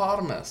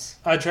hippopotamus.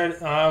 I tried.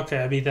 Okay,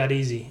 I beat that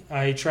easy.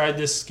 I tried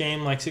this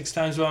game like 6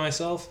 times by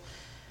myself.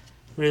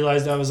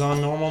 Realized I was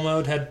on normal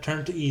mode. Had to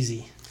turn to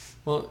easy.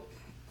 Well,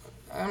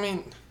 I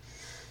mean,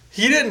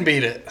 he didn't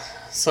beat it.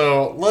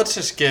 So let's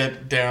just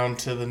get down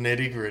to the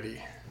nitty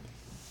gritty.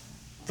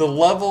 The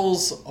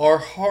levels are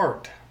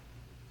hard.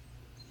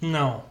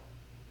 No.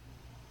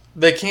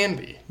 They can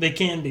be. They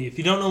can be. If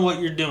you don't know what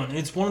you're doing.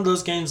 It's one of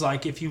those games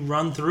like if you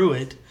run through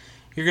it,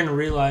 you're going to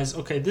realize,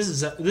 okay, this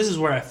is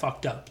where I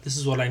fucked up. This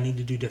is what I need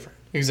to do different.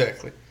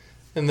 Exactly.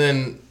 And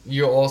then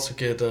you'll also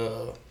get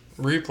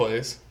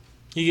replays.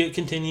 You get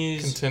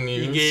continues.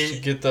 You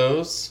get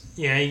those.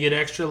 Yeah, you get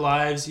extra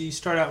lives. You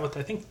start out with,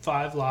 I think,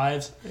 5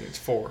 lives. I think it's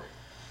 4.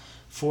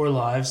 4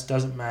 lives,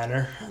 doesn't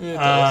matter. Yeah,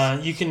 it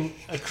does. You can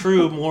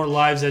accrue more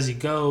lives as you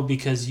go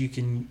because you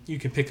can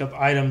pick up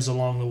items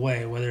along the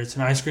way, whether it's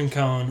an ice cream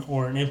cone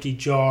or an empty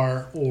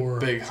jar or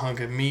big hunk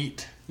of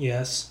meat.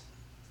 Yes,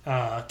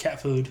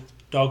 cat food,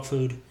 dog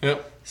food.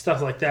 Yep, stuff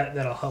like that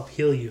that'll help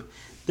heal you.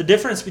 The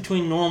difference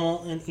between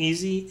normal and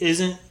easy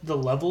isn't the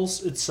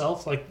levels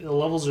itself. Like the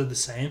levels are the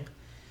same.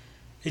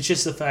 It's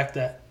just the fact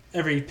that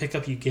every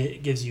pickup you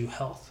get gives you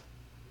health,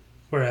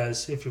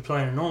 whereas if you're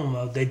playing in normal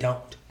mode, they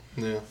don't.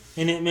 Yeah.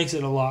 And it makes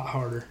it a lot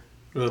harder.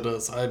 It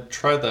does. I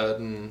tried that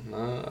and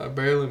I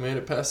barely made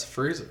it past the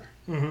freezer.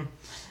 Mm-hmm. And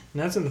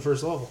that's in the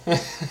first level.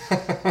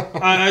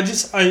 I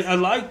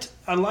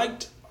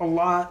liked a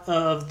lot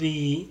of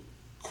the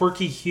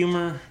quirky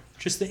humor.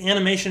 Just the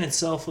animation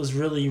itself was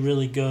really,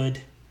 really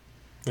good.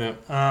 Yeah.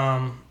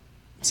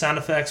 Sound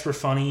effects were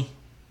funny.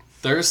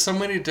 There's so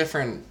many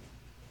different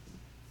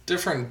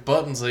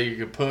buttons that you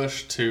could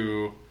push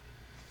to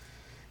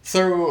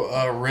throw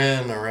a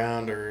Ren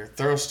around or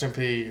throw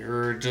Stimpy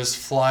or just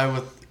fly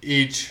with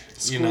each,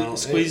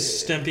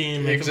 Squeeze Stimpy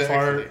and make him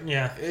fart.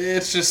 Yeah.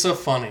 It's just so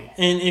funny.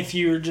 And if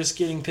you're just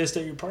getting pissed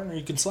at your partner,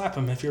 you can slap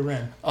him if you're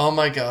Ren. Oh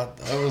my god,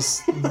 that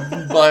was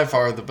by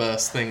far the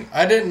best thing.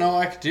 I didn't know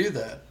I could do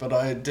that, but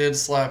I did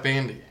slap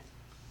Andy.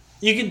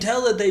 You can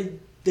tell that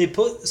they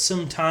put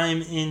some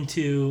time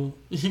into...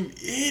 You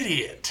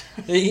idiot.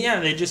 They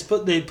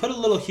put a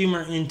little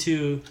humor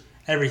into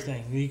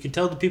everything. You could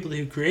tell the people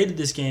who created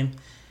this game,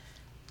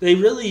 they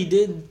really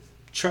did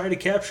try to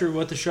capture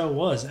what the show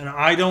was. And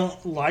I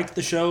don't like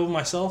the show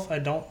myself. I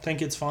don't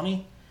think it's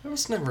funny. I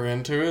was never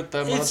into it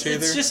that much either.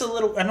 It's just a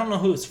little... I don't know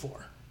who it's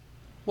for.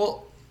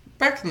 Well,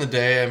 back in the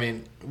day, I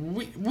mean,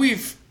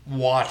 we've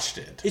watched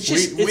it. It's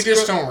just, we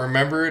just don't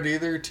remember it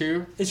either,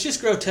 too. It's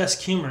just grotesque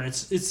humor.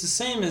 It's the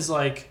same as,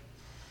 like...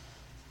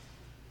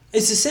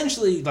 It's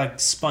essentially like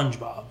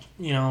SpongeBob.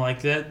 You know,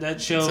 like that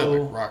show... It's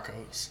like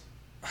Rocko's.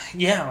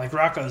 Yeah, like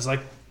Rocko's.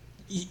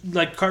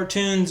 Like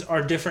cartoons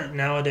are different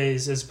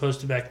nowadays as opposed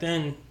to back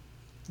then.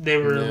 They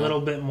were a little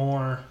bit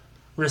more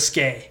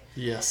risque.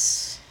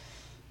 Yes.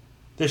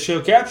 This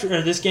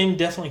game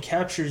definitely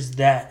captures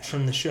that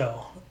from the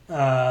show.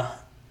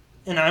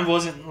 And I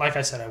wasn't, like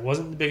I said, I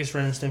wasn't the biggest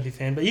Ren and Stimpy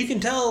fan, but you can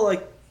tell,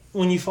 like,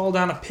 when you fall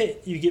down a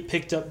pit, you get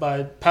picked up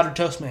by Powdered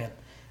Toast Man.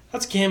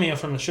 That's a cameo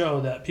from the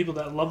show that people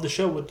that love the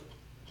show would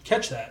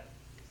catch that.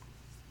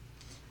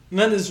 And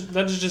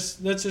that's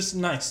just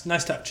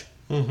nice touch.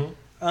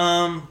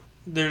 Mm-hmm.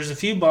 There's a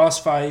few boss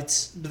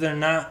fights, but they're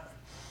not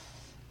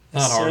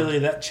necessarily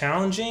that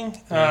challenging.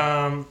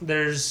 Yeah.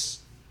 There's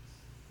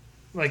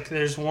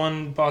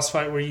one boss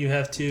fight where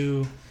you're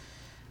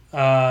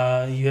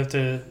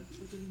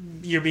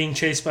being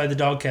chased by the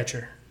dog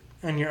catcher,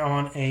 and you're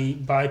on a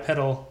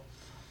bipedal,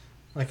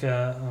 like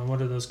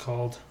what are those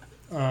called?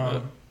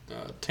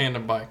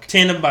 Tandem bike.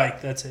 Tandem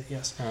bike, that's it,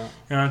 yes.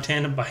 You're on a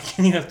tandem bike,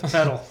 and you have to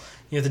pedal.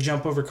 You have to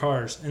jump over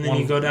cars, and then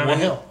you go down a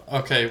hill.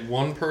 Okay,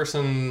 one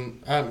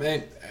person...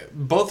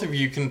 both of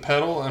you can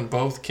pedal, and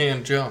both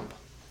can jump.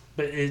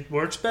 But it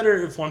works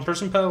better if one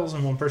person pedals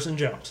and one person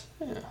jumps.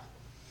 Yeah.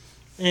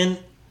 And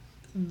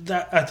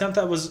I thought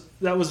that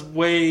was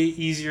way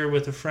easier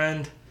with a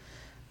friend.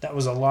 That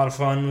was a lot of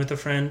fun with a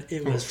friend.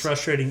 It was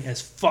frustrating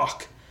as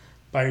fuck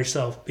by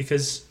yourself,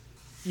 because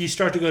you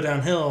start to go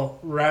downhill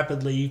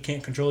rapidly. You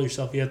can't control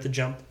yourself. You have to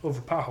jump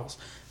over potholes.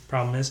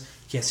 Problem is,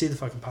 you can't see the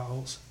fucking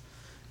potholes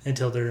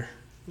until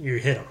you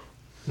hit them.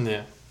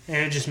 Yeah.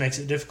 And it just makes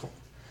it difficult.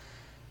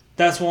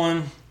 That's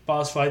one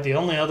boss fight. The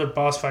only other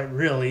boss fight,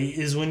 really,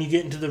 is when you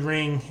get into the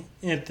ring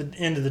at the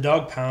end of the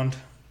dog pound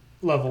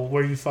level,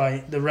 where you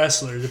fight the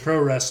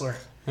pro wrestler.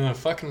 In a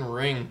fucking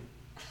ring.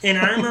 And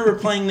I remember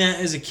playing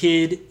that as a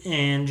kid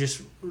and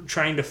just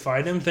trying to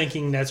fight him,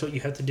 thinking that's what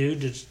you have to do,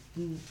 just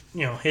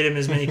hit him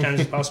as many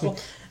times as possible.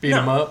 Beat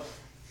him up.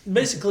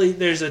 Basically,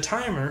 there's a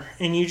timer,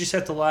 and you just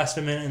have to last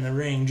a minute in the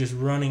ring, just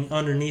running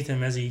underneath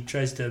him as he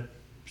tries to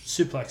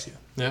suplex you.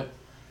 Yep.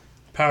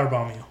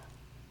 Powerbomb you.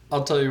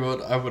 I'll tell you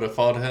what, I would have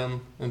fought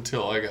him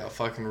until I got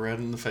fucking red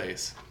in the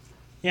face.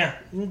 Yeah,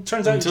 it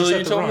turns out until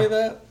you told run. me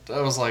that, I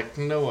was like,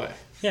 no way.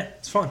 Yeah,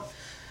 it's fun.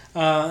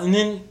 And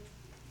then,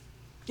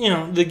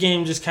 the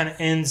game just kind of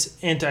ends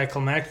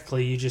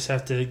anticlimactically. You just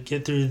have to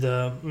get through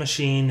the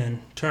machine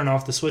and turn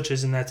off the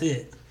switches, and that's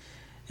it.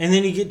 And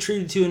then you get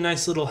treated to a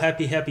nice little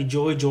happy, happy,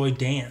 joy, joy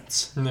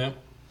dance. Yep.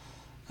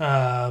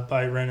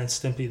 By Ren and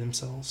Stimpy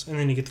themselves. And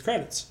then you get the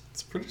credits.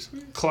 It's pretty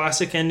sweet.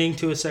 Classic ending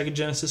to a Sega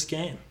Genesis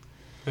game.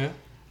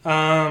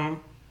 Yeah.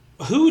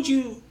 Who would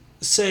you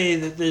say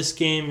that this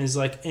game is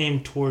like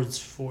aimed towards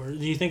for?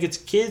 Do you think it's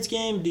a kid's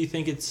game? Do you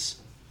think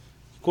it's...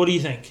 What do you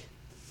think?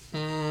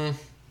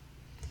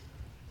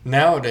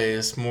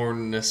 Nowadays, more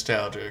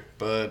nostalgic,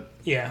 but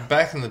yeah,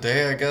 back in the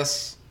day, I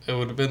guess it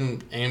would have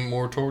been aimed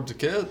more towards the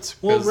kids,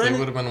 well, because they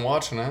would have been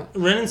watching it.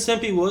 Ren and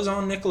Stimpy was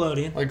on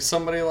Nickelodeon. Like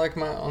somebody like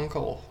my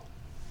uncle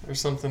or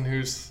something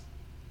who's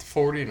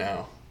 40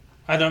 now.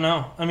 I don't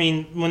know. I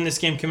mean, when this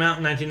game came out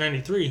in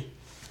 1993,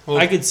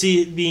 I could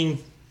see it being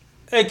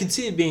a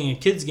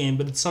kid's game,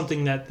 but it's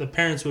something that the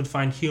parents would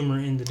find humor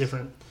in the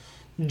different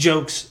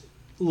jokes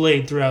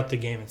laid throughout the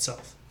game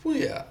itself. Well,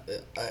 yeah.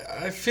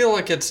 I feel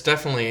like it's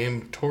definitely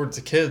aimed towards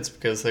the kids,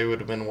 because they would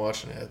have been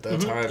watching it at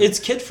that time. It's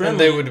kid-friendly. And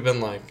they would have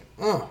been like,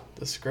 oh,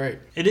 this is great.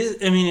 It is.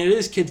 I mean, it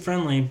is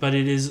kid-friendly, but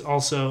it is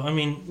also... I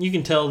mean, you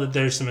can tell that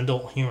there's some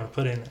adult humor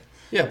put in it.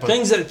 Yeah, but...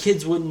 Things that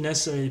kids wouldn't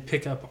necessarily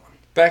pick up on.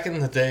 Back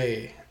in the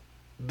day,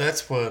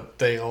 that's what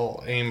they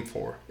all aim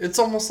for. It's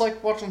almost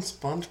like watching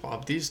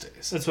SpongeBob these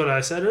days. That's what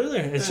I said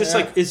earlier. It's just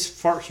like, it's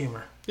fart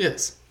humor.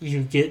 Yes.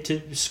 You get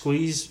to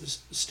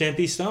squeeze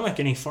Stampy's stomach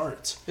and he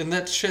farts. And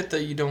that's shit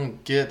that you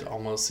don't get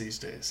almost these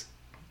days.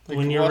 Like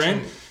when you're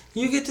in,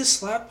 you get to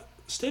slap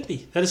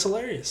Stimpy. That is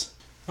hilarious.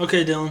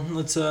 Okay, Dylan,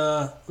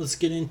 let's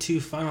get into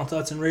final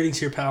thoughts and ratings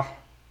here, pal.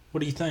 What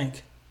do you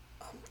think?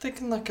 I'm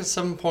thinking like a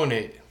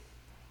 7.8.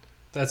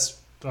 That's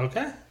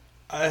okay.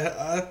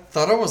 I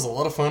thought it was a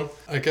lot of fun.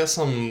 I guess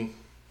I'm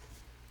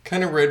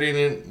kind of rating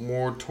it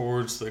more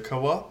towards the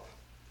co-op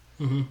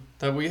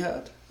that we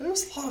had. It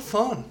was a lot of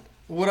fun.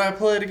 Would I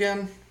play it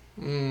again?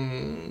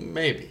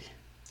 Maybe.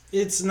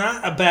 It's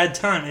not a bad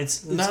time.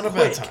 It's Not quick. a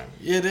bad time.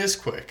 It is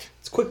quick.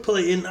 It's quick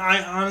play, and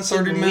I honestly,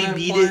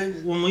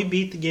 30-minute when we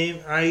beat the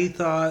game, I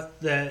thought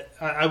that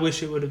I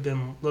wish it would have been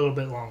a little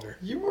bit longer.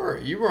 You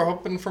were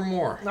hoping for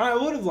more. I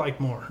would have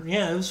liked more.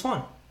 Yeah, it was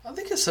fun. I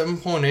think a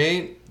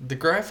 7.8. The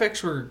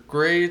graphics were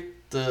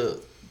great.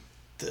 The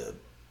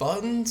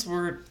buttons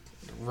were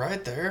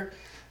right there,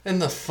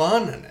 and the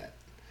fun in it.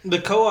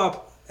 The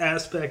co-op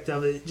aspect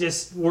of it,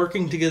 just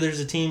working together as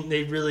a team,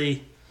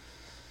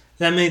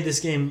 that made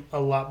this game a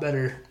lot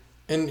better.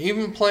 And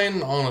even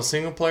playing on a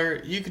single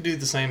player, you could do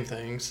the same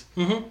things.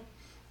 Mm-hmm.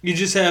 You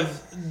just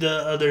have the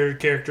other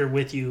character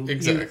with you.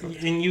 Exactly.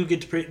 And you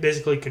get to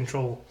basically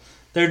control.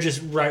 They're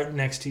just right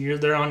next to you.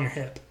 They're on your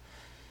hip.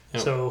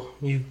 Yep. So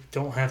you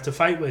don't have to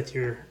fight with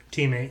your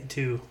teammate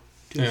to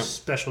do Yep.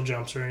 special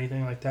jumps or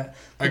anything like that.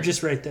 They're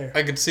just right there.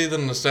 I could see the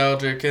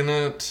nostalgic in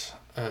it.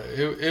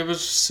 It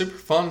was super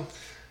fun.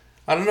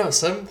 I don't know,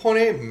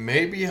 7.8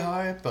 may be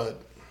high,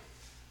 but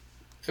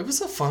it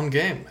was a fun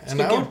game. And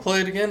good I game. would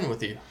play it again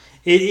with you.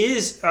 It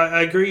is.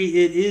 I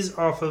agree. It is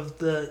off of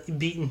the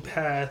beaten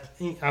path.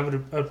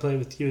 I'd play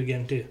with you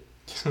again too.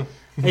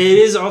 It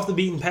is off the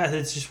beaten path.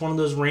 It's just one of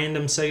those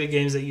random Sega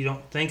games that you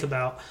don't think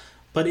about,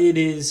 but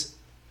it's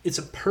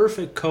a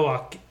perfect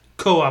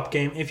co-op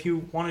game if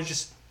you want to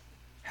just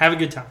have a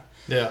good time.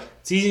 Yeah.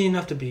 It's easy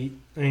enough to beat.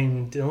 I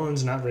mean,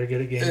 Dylan's not very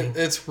good at gaming.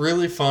 It's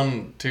really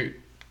fun to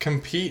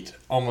compete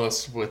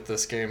almost with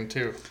this game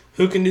too.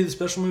 Who can do the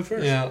special move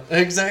first? Yeah,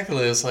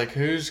 exactly. It's like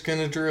who's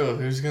gonna drill,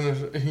 who's gonna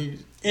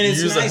it's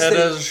use a nice head that-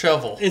 as a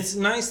shovel. It's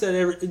nice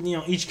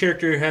that each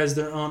character has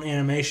their own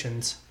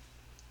animations.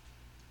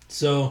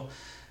 So,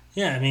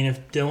 yeah, I mean,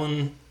 if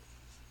Dylan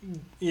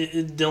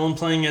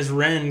playing as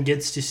Ren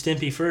gets to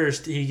Stimpy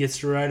first, he gets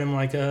to ride him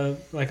like a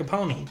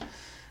pony.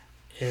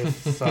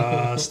 If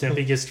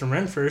Stimpy gets to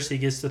Ren first, he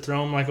gets to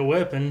throw him like a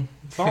whip and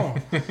follow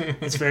him.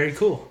 It's very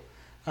cool.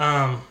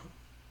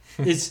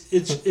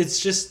 It's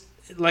just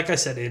like I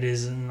said, it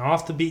is an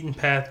off the beaten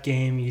path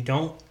game. You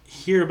don't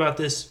hear about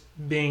this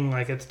being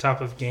like at the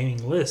top of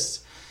gaming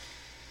lists,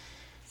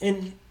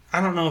 and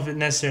I don't know if it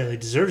necessarily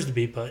deserves to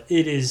be, but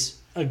it is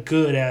a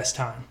good ass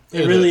time.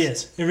 It really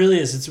is. It really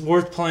is. It's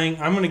worth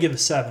playing. I'm going to give it a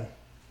 7.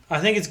 I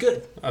think it's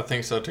good. I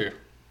think so too.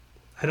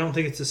 I don't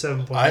think it's a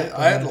 7.8.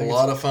 I had a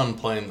lot of fun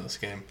playing this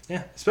game.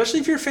 Yeah,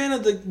 especially if you're a fan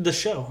of the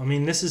show. I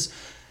mean,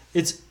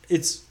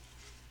 it's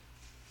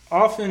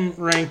often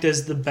ranked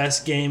as the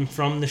best game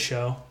from the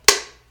show,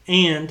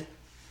 and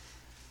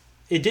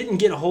it didn't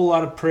get a whole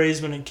lot of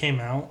praise when it came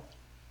out,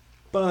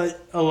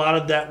 but a lot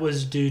of that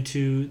was due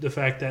to the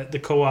fact that the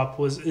co-op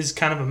is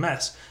kind of a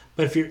mess.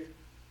 But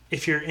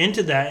if you're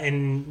into that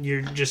and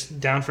you're just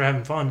down for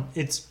having fun,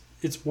 it's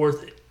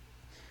worth it.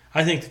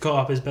 I think the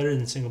co-op is better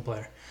than single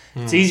player.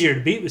 It's easier to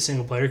beat with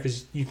single player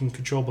because you can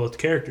control both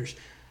characters,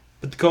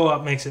 but the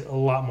co-op makes it a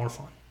lot more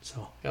fun.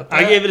 So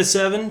I gave it a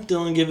 7.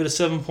 Dylan gave it a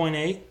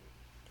 7.8.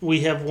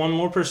 We have one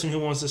more person who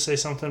wants to say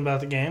something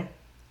about the game.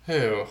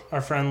 Who?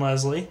 Our friend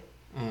Leslie.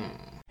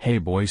 Hey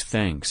boys,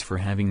 thanks for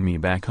having me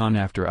back on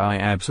after I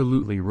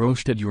absolutely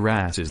roasted your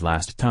asses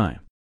last time.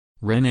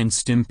 Ren and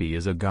Stimpy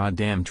is a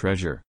goddamn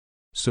treasure.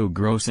 So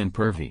gross and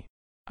pervy.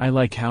 I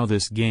like how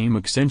this game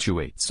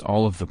accentuates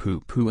all of the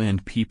poo-poo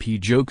and pee-pee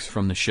jokes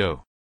from the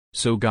show.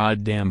 So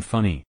goddamn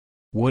funny.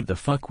 What the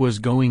fuck was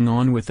going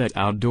on with that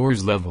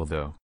outdoors level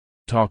though?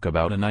 Talk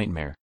about a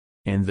nightmare.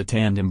 And the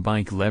tandem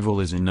bike level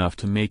is enough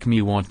to make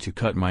me want to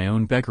cut my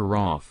own pecker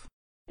off.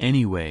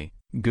 Anyway,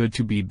 good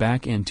to be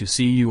back and to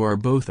see you are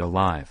both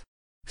alive.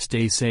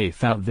 Stay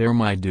safe out there,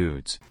 my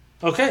dudes.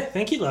 Okay,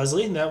 thank you,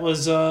 Leslie. That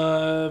was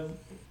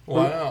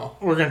Wow.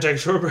 We're gonna take a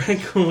short break.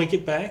 When we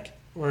get back,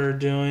 we're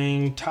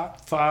doing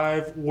top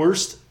 5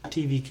 worst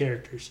TV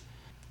characters.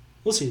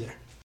 We'll see you there.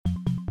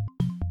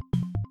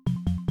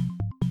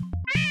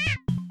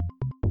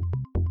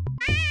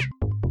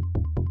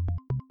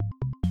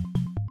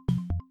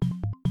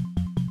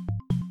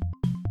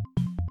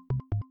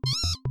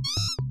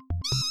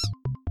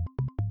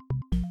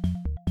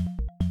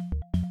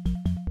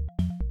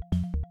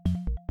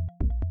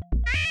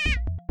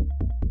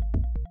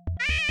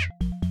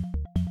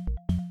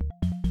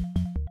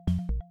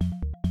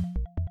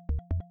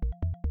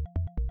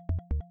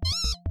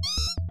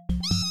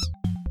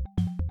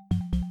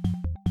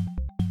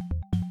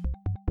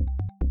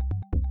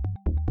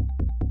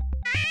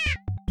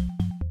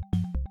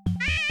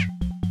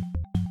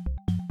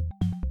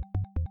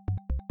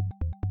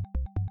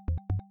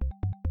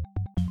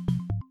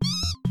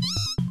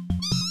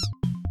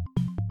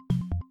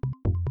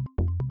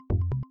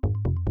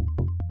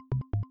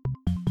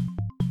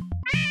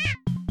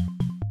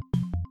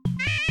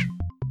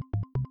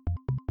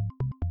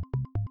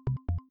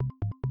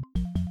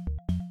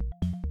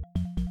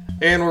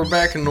 And we're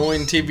back,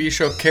 annoying TV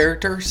show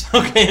characters.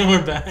 Okay, and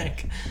we're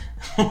back.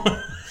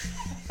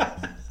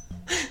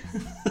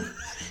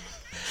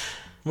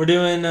 We're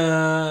doing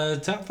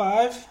top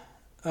 5.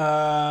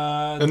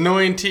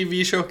 Annoying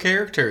TV show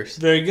characters.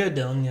 Very good,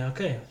 Dylan. Yeah,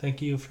 okay.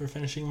 Thank you for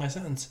finishing my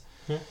sentence.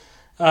 Yeah.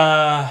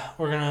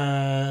 We're going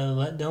to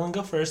let Dylan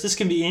go first. This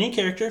can be any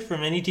character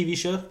from any TV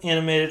show,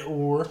 animated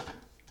or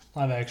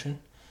live action.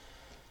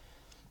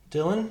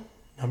 Dylan,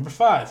 number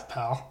 5,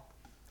 pal.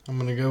 I'm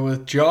going to go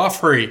with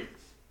Joffrey.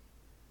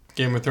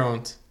 Game of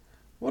Thrones.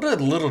 What a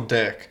little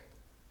dick.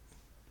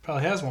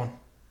 Probably has one.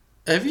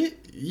 Have you?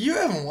 You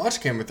haven't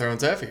watched Game of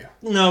Thrones, have you?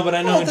 No, but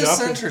I know Oh,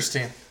 that's Joffrey.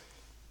 interesting.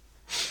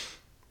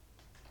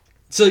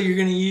 So you're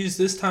going to use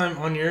this time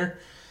on your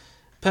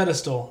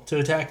pedestal to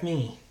attack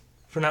me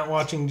for not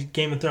watching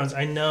Game of Thrones.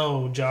 I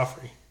know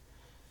Joffrey.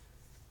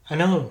 I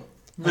know him.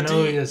 I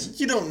know who he is.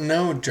 You don't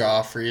know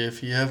Joffrey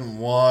if you haven't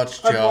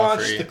watched Joffrey. I've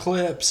watched the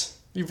clips.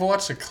 You've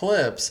watched the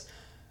clips.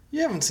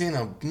 You haven't seen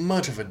how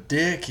much of a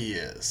dick he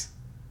is.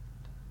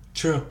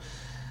 True.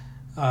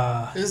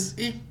 It's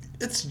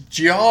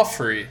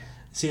Joffrey.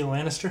 Is he a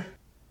Lannister?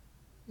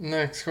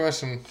 Next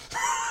question.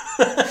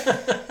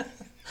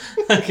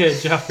 Okay,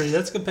 Joffrey.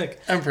 That's a good pick.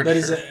 I'm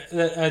pretty sure.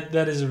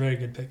 That is a very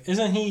good pick.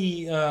 Isn't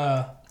he... He's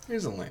a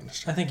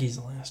Lannister. I think he's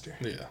a Lannister.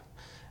 Yeah.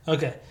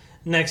 Okay.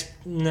 Next,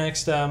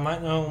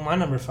 my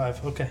number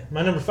 5. Okay,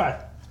 my number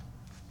 5.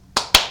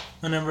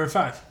 My number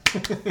 5.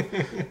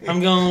 I'm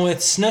going with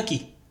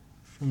Snooki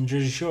from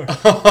Jersey Shore.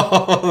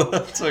 Oh,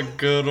 that's a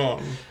good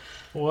one.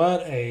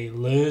 What a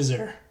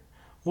loser.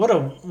 What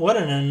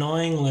an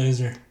annoying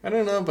loser. I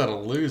don't know about a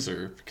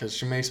loser because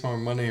she makes more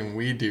money than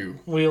we do.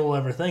 We'll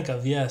ever think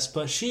of, yes.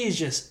 But she's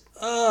just,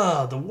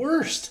 the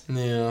worst.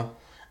 Yeah.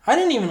 I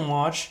didn't even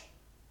watch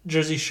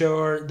Jersey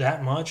Shore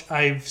that much.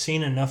 I've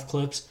seen enough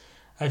clips.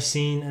 I've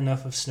seen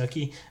enough of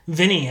Snooki.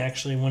 Vinny,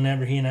 actually,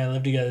 whenever he and I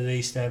lived together, they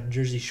used to have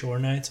Jersey Shore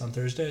nights on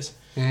Thursdays.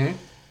 Mm-hmm.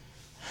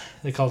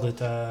 They called it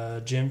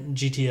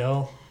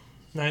GTL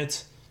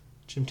nights.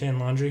 Gym Tan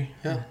Laundry.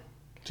 Yeah.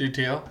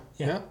 GTL?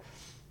 Yeah.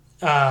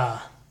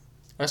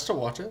 I still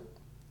watch it.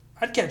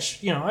 I'd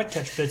catch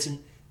bits and...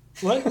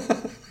 What?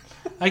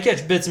 I'd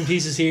catch bits and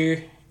pieces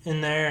here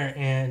and there,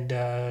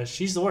 and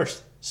she's the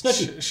worst.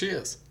 Snooki. She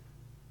is.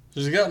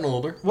 She's gotten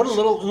older. What a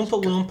little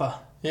Oompa Loompa.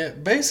 Yeah,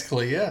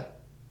 basically, yeah.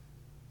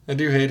 I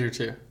do hate her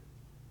too.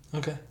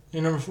 Okay,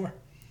 you're number 4.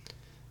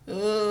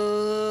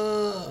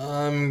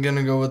 I'm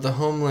gonna go with the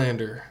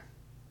Homelander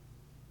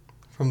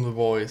from The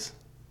Boys.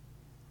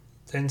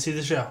 Didn't see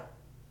the show,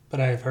 but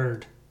I have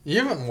heard.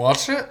 You haven't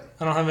watched it?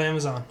 I don't have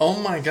Amazon. Oh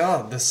my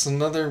god, this is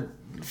another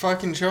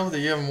fucking show that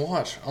you haven't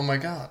watched. Oh my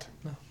god.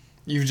 No.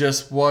 You've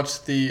just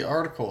watched the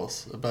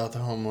articles about the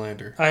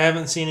Homelander. I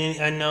haven't seen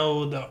any. I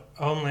know the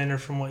Homelander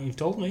from what you've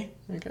told me.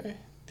 Okay.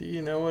 Do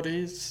you know what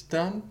he's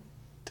done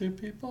to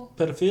people?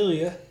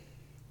 Pedophilia.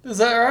 Is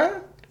that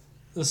right?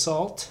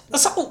 Assault.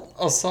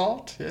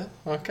 Assault? Yeah,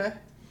 okay.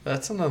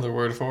 That's another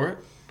word for it.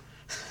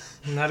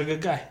 Not a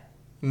good guy.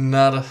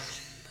 Not a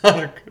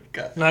good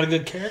guy. Not a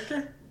good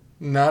character?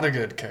 Not a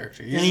good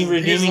character. Any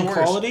redeeming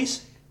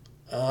qualities?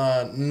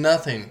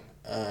 Nothing.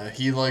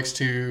 He likes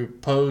to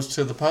pose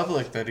to the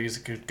public that he's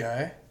a good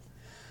guy.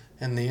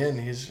 In the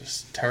end, he's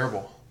just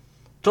terrible.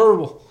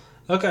 Terrible.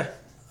 Okay.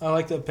 I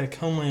like that pick.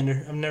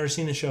 Homelander. I've never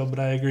seen the show, but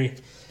I agree.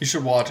 You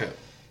should watch it.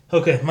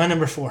 Okay, my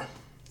number 4.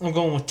 I'm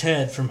going with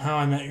Ted from How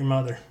I Met Your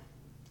Mother.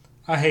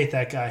 I hate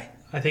that guy.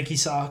 I think he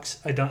sucks.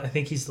 I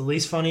think he's the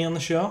least funny on the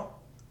show.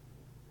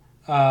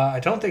 I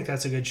don't think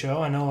that's a good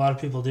show. I know a lot of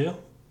people do.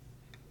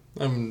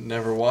 I've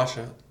never watched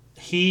it.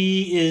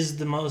 He is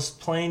the most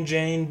plain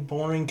Jane,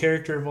 boring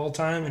character of all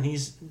time, and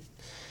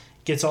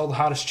gets all the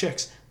hottest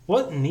chicks.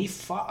 What in the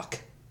fuck?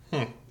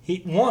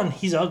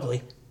 He's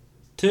ugly.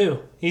 2,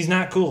 he's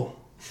not cool.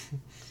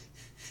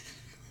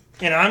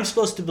 And I'm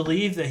supposed to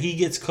believe that he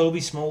gets Kobe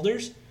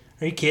Smulders?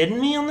 Are you kidding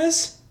me on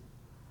this?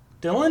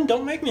 Dylan,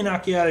 don't make me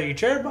knock you out of your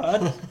chair,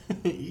 bud.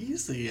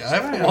 Easy. I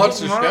haven't watched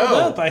the show.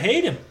 Up. I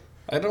hate him.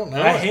 I don't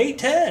know. I hate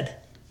Ted.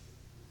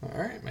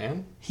 All right,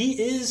 man. He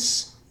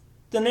is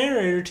the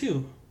narrator,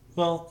 too.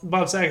 Well,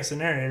 Bob Saget's the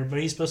narrator, but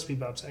he's supposed to be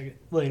Bob Saget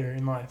later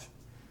in life.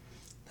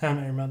 How I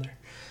Met Your Mother.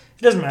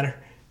 It doesn't matter.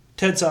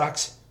 Ted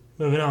sucks.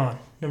 Moving on.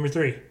 Number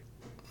 3.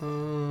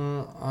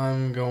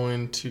 I'm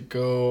going to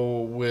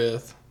go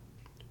with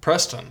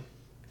Preston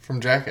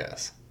from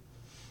Jackass.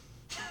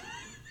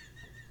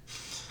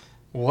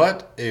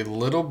 What a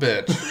little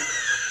bitch.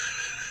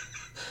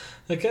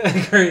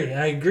 Okay,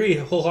 I agree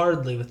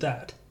wholeheartedly with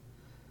that.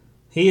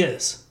 He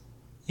is.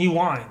 He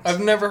whines. I've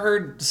never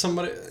heard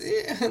somebody...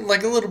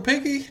 like a little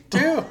piggy,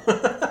 too.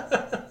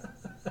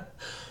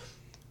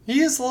 He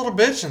is a little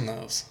bitch in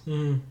those.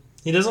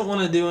 He doesn't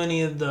want to do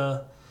any of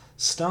the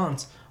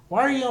stunts.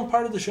 Why are you on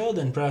part of the show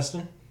then,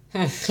 Preston?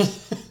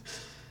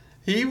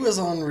 He was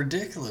on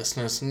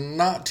Ridiculousness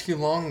not too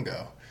long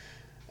ago.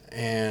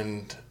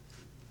 And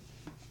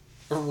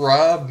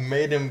Rob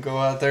made him go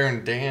out there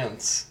and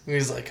dance. And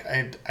he's like,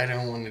 I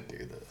don't want to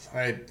do this.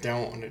 I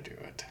don't want to do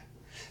it.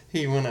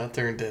 He went out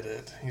there and did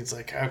it. He's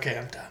like, okay,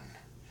 I'm done.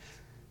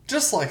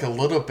 Just like a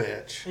little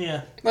bitch.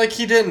 Yeah. Like,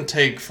 he didn't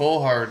take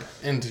full hard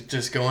into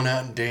just going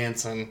out and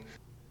dancing.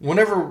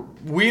 Whenever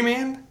Wee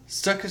Man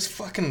stuck his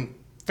fucking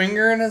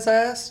finger in his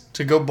ass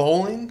to go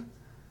bowling.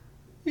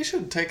 You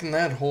should have taken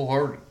that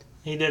wholehearted.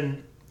 He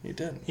didn't. He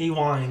did. He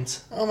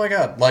whines. Oh my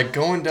god. Like,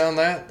 going down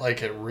that,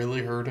 like, it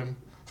really hurt him.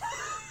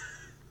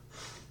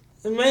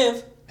 It may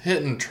have.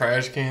 Hitting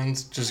trash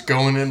cans, just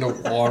going into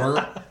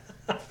water.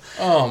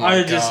 Oh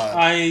my god.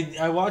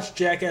 I watched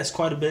Jackass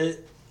quite a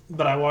bit,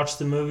 but I watched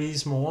the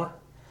movies more.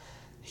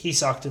 He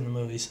sucked in the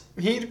movies.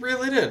 He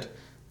really did.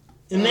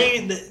 And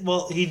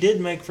he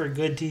did make for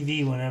good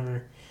TV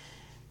whenever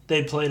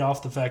they played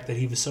off the fact that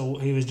he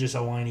was just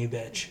a whiny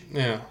bitch.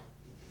 Yeah.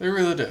 They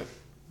really did.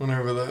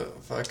 Whenever the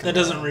fucking... That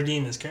doesn't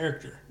redeem his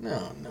character.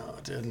 No,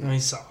 it didn't. No, he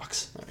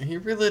sucks. He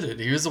really did.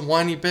 He was a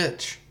whiny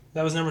bitch.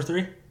 That was number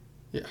 3?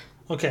 Yeah.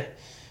 Okay.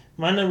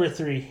 My number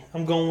 3,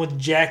 I'm going with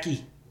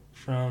Jackie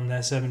from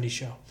That 70s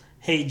Show.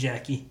 Hate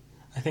Jackie.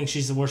 I think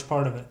she's the worst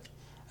part of it.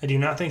 I do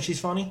not think she's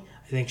funny.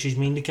 I think she's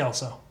mean to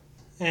Kelso.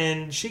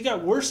 And she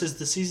got worse as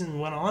the season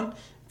went on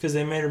because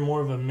they made her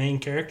more of a main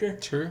character.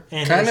 True.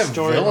 And kind of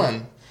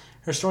villain.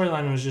 Her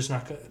storyline was just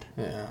not good.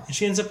 Yeah. And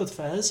she ends up with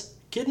Fez.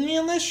 Kidding me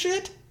on this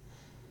shit?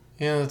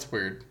 Yeah, that's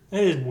weird.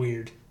 It is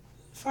weird.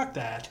 Fuck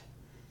that.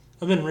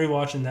 I've been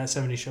rewatching That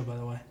 70s Show, by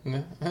the way.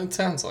 Yeah, it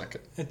sounds like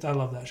it. I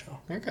love that show.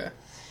 Okay.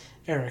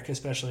 Eric,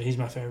 especially. He's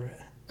my favorite.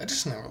 I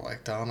just never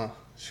liked Donna.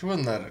 She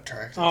wasn't that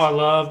attractive. Oh, I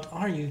loved...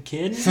 Are you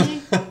kidding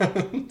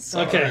me?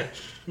 Sorry. Okay.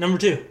 Number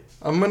 2.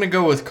 I'm going to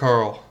go with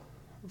Carl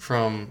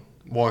from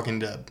Walking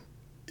Dead.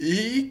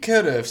 He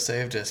could have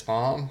saved his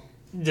mom.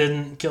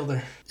 Didn't kill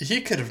her.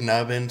 He could have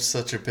not been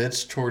such a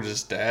bitch towards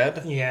his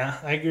dad. Yeah,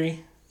 I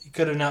agree. He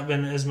could have not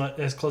been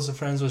as close of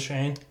friends with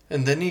Shane.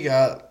 And then he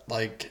got,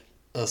 like,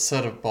 a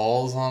set of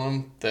balls on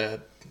him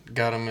that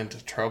got him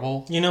into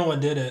trouble. You know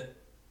what did it?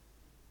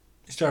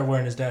 He started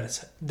wearing his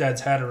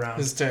dad's hat around.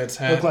 His dad's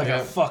hat. Looked like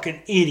a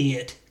fucking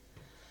idiot.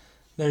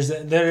 There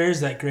is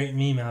that great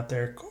meme out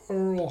there.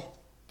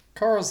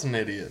 Carl's an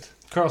idiot.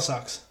 Carl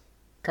sucks.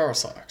 Carl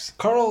sucks.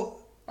 Carl...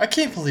 I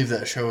can't believe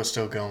that show is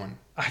still going.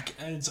 I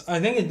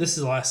think this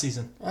is the last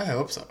season. I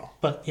hope so.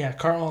 But yeah,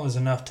 Carl is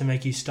enough to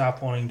make you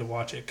stop wanting to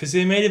watch it. Because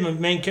they made him a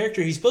main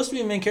character. He's supposed to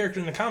be a main character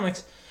in the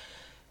comics.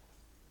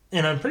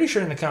 And I'm pretty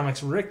sure in the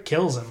comics Rick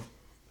kills him.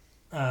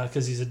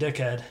 Because he's a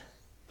dickhead.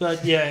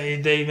 But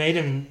yeah, they made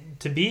him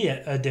to be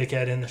a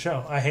dickhead in the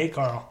show. I hate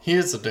Carl. He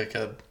is a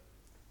dickhead.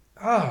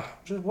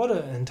 What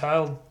an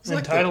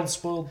entitled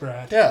spoiled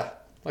brat. Yeah.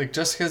 Like,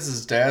 just because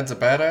his dad's a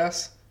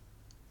badass?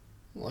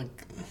 Wearing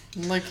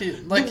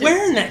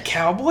that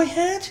cowboy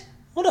hat?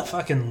 What a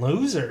fucking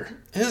loser.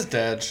 His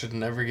dad should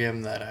never give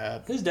him that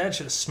hat. His dad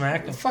should have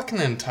smacked him. A fucking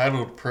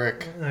entitled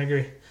prick. I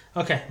agree.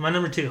 Okay, my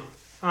number 2.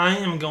 I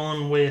am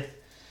going with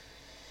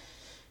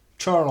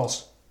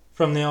Charles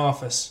from The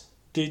Office.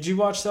 Did you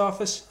watch The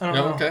Office? I don't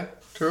know. Okay.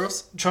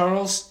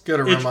 Charles.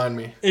 Gotta remind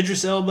me.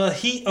 Idris Elba.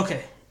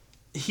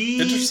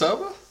 Idris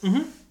Elba?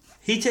 Mm-hmm.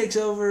 He takes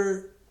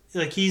over...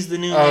 Like, he's the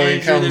new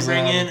manager they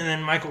bring in, and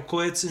then Michael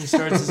quits and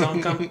starts his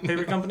own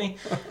paper company.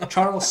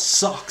 Charles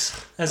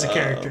sucks as a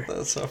character.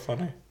 That's so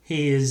funny.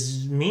 He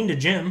is mean to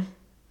Jim,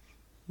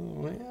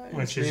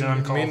 which is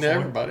uncalled for. Mean to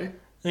everybody. And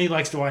he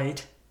likes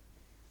Dwight.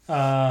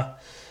 All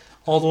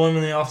the women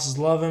in the office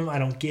love him. I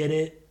don't get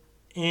it.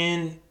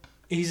 And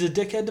he's a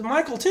dickhead to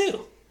Michael,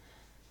 too.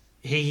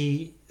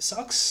 He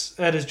sucks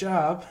at his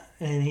job,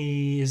 and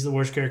he is the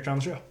worst character on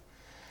the show.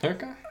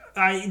 Okay.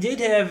 I did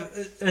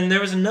have, and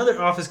there was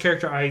another Office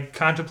character I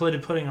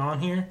contemplated putting on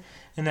here,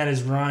 and that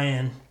is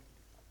Ryan.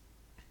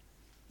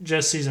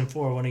 Just season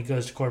 4 when he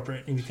goes to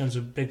corporate and he becomes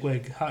a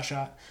bigwig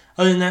hotshot.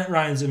 Other than that,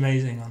 Ryan's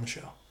amazing on the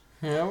show.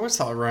 Yeah, I always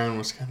thought Ryan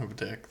was kind of a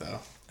dick,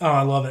 though. Oh,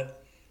 I love it.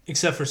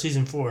 Except for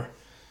season 4.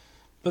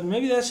 But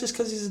maybe that's just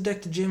because he's a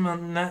dick to Jim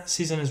on that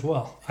season as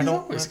well. He's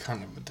always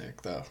kind of a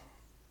dick, though.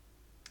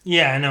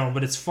 Yeah, I know,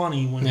 but it's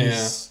funny when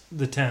he's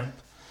the temp.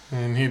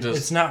 And he just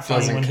It's not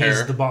funny when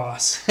he's the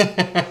boss.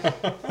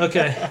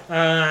 Okay,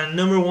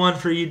 number 1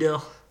 for you,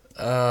 Dill.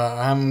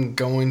 I'm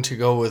going to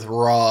go with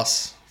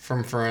Ross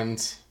from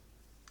Friends.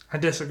 I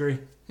disagree.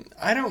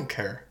 I don't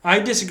care.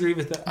 I disagree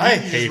with that. I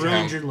hate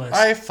him. Your list.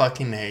 I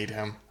fucking hate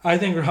him. I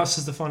think Ross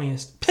is the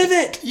funniest.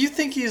 Pivot! You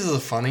think he's the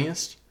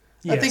funniest?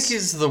 Yes. I think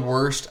he's the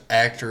worst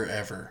actor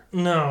ever.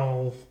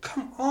 No.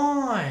 Come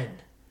on.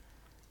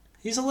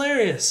 He's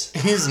hilarious.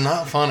 He's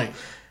not funny.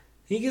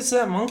 He gets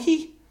that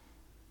monkey?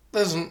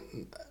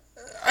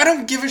 I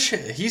don't give a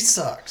shit. He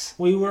sucks.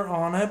 We were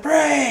on a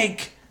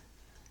break.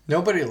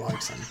 Nobody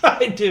likes him.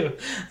 I do.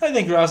 I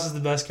think Ross is the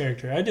best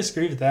character. I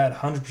disagree with that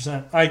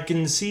 100%. I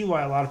can see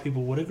why a lot of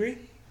people would agree,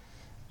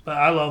 but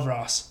I love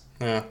Ross.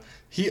 Yeah.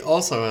 He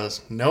also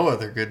has no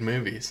other good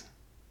movies.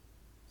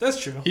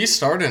 That's true. He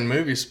starred in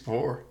movies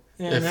before.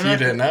 Yeah, if you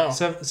didn't know.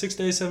 6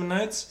 Days, 7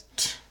 Nights?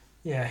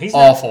 Yeah, he's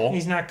awful.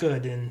 He's not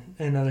good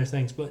in other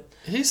things, but...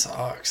 He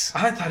sucks.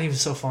 I thought he was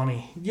so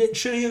funny.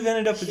 Should he have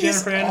ended up with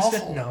Jennifer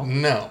Aniston? Awful. No.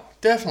 No,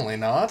 definitely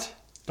not.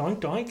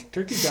 Doink, doink.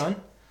 Turkey's done.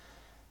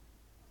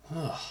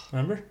 Ugh.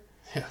 Remember?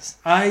 Yes.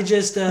 I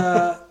just...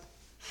 I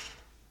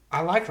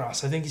like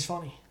Ross. I think he's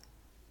funny.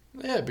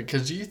 Yeah,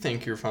 because you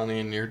think you're funny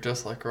and you're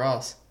just like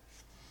Ross.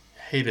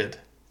 Hated.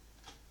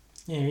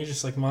 Yeah, you're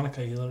just like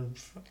Monica, you little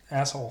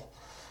asshole.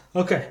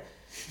 Okay,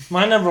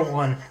 my number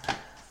one.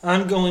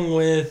 I'm going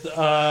with.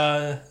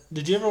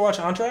 Did you ever watch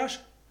Entourage?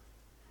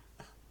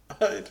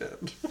 I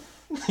did.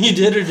 You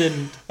did or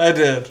didn't? I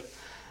did.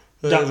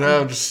 Dom-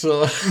 I'm just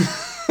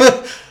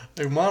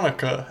like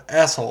Monica,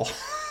 asshole.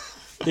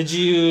 Do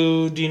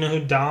you know who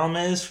Dom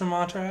is from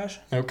Entourage?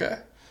 Okay.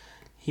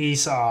 He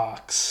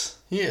sucks.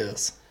 He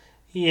is.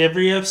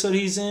 Every episode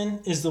he's in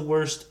is the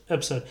worst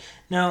episode.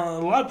 Now, a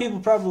lot of people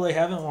probably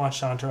haven't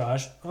watched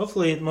Entourage.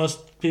 Hopefully,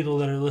 most people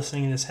that are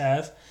listening to this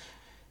have.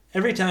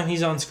 Every time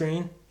he's on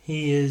screen,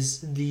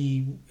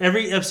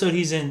 every episode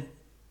he's in,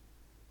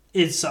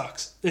 it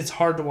sucks. It's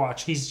hard to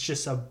watch. He's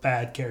just a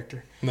bad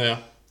character. Yeah.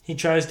 He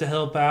tries to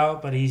help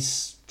out, but he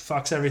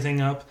fucks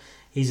everything up.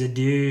 He's a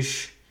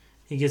douche.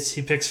 He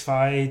picks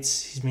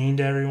fights. He's mean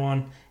to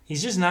everyone.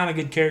 He's just not a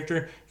good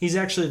character. He's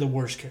actually the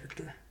worst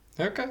character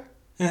Okay.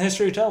 in the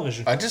history of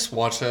television. I just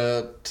watched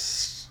that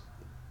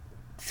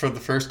for the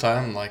first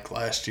time like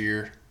last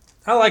year.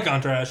 I like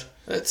Entourage.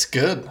 It's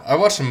good. I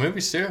watched the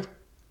movies too.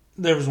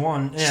 There was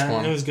one. Just Yeah,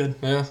 one. it was good.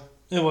 Yeah.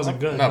 It wasn't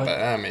good. Not but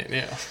bad. I mean,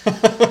 yeah.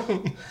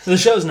 The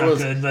show's not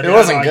good, but it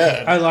wasn't I like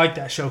good. I like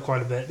that show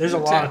quite a bit. There's a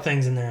Me lot too. of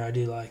things in there I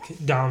do like.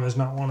 Dom is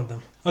not one of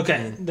them.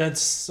 Okay,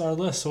 that's our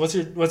list. So what's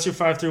your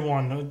 5 through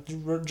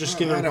 1? Just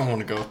give it. I don't want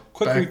to go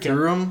quick back recap.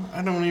 through them.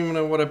 I don't even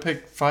know what I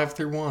picked 5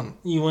 through 1.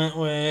 You went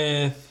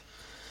with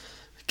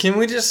Can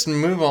we just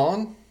move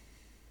on?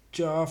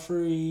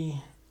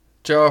 Joffrey,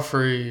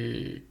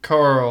 Joffrey,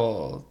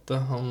 Carl, the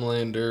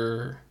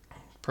Homelander,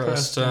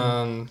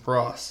 Preston,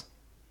 Ross.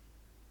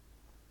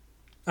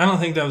 I don't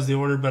think that was the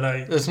order, but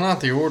It's not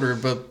the order,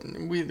 but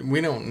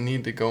we don't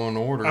need to go in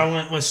order. I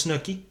went with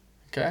Snooki.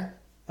 Okay.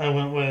 I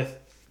went with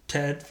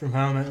Ted from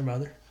How I Met Your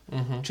Mother.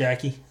 Mm-hmm.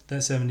 Jackie,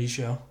 that 70s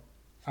show.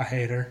 I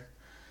hate her.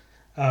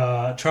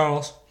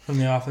 Charles from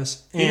The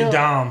Office. And You know-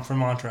 Dom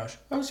from Entourage.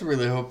 I was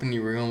really hoping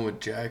you were going with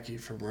Jackie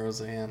from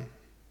Roseanne.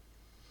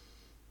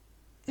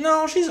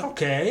 No, she's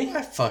okay.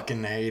 I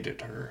fucking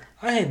hated her.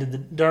 I hated the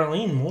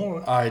Darlene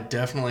more. I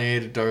definitely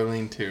hated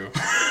Darlene too.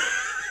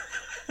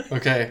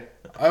 Okay.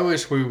 I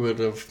wish we would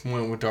have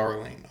went with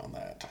Darlene on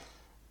that.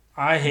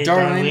 I hate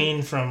Darlene-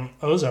 Darlene from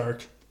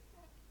Ozark.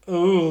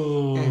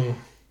 Ooh.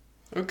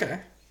 Okay.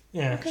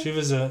 Yeah, she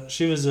was a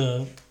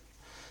There's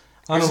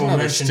honorable another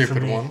mention for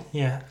stupid me. one.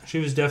 Yeah, she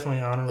was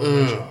definitely honorable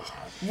mention. Ugh.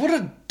 What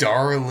a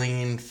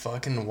Darlene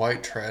fucking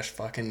white trash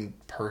fucking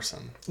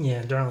person.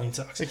 Yeah, Darlene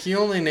sucks. Like, you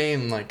only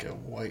name, like, a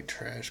white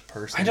trash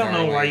person. I don't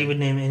know why Darlene. you would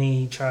name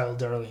any child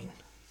Darlene.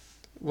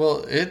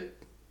 Well, it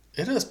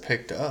has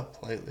picked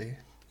up lately.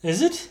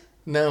 Is it?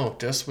 No,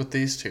 just with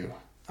these two.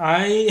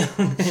 Just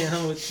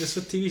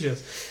with TV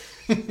shows.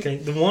 Okay,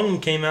 the one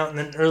came out in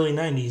the early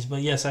 90s,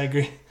 but yes, I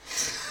agree.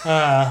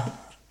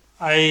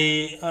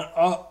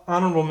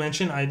 Honorable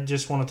mention, I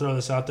just want to throw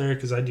this out there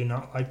because I do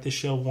not like this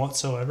show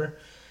whatsoever,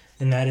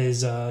 and that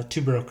is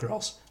Two Broke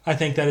Girls. I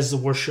think that is the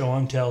worst show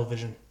on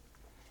television.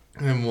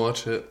 I didn't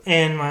watch it.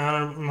 And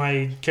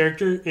my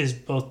character is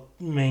both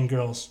main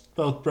girls,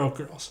 both broke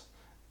girls.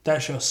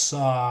 That show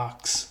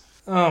sucks.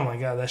 Oh my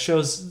god, that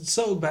show's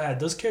so bad.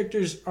 Those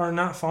characters are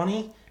not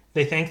funny.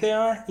 They think they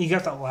are. You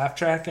got that laugh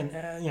track, and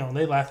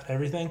they laugh at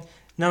everything.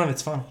 None of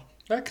it's funny.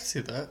 I could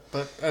see that,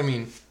 but I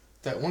mean,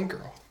 that one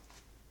girl,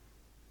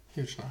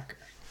 huge knocker.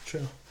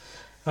 True.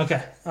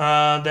 Okay,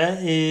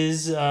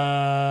 that's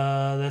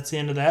the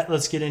end of that.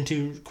 Let's get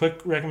into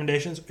quick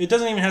recommendations. It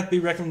doesn't even have to be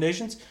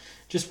recommendations.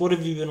 Just what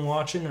have you been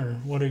watching, or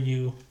what are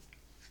you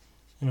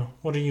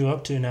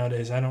up to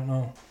nowadays? I don't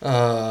know.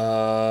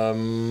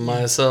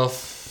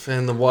 Myself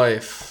and the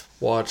wife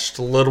watched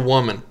Little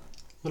Women.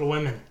 Little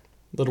Women.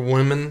 Little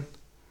Women,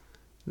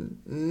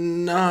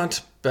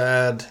 not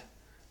bad.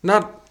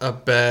 Not a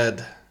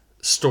bad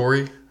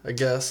story, I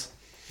guess.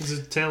 It's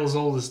a tale as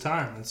old as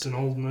time. It's an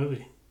old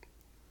movie.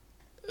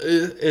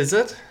 Is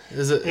it?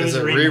 Is it was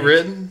a remake.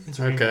 rewritten? It's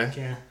a remake, Okay.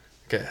 yeah.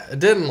 Okay. I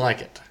didn't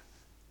like it.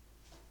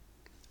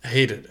 I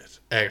hated it,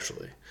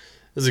 actually.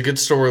 It was a good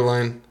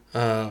storyline,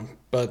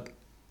 but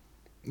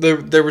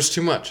there was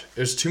too much.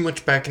 There's too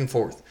much back and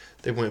forth.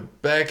 They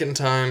went back in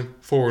time,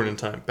 forward in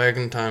time, back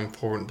in time,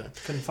 forward in time.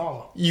 Couldn't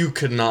follow. You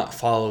could not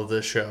follow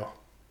this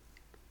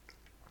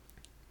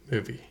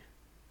movie.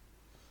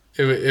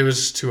 It was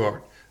just too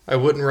hard. I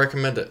wouldn't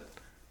recommend it.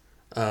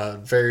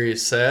 Very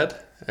sad,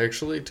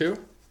 actually, too.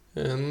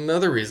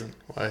 Another reason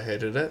why I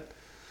hated it.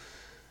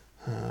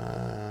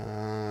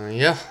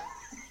 Yeah.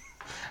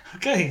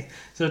 Okay,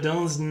 so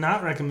Dylan's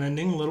not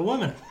recommending Little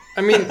Women.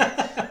 I mean,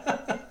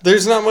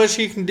 there's not much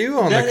you can do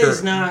on That the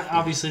is not,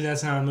 obviously,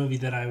 that's not a movie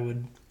that I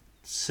would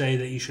say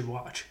that you should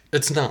watch.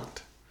 It's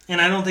not.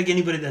 And I don't think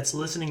anybody that's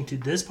listening to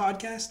this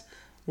podcast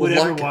would Would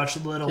ever like it. watch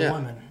Little Yeah,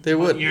 Women. they But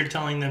would. You're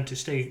telling them to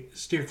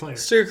steer clear.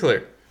 Steer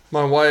clear.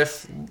 My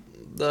wife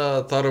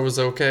thought it was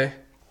okay.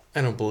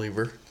 I don't believe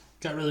her.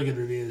 Got really good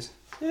reviews.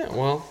 Yeah,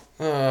 well,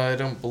 I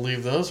don't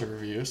believe those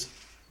reviews.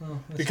 Oh,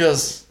 that's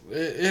Because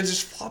it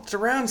just flopped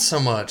around so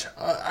much.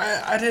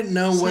 I didn't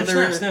know snap,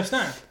 whether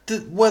snap.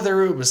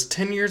 whether it was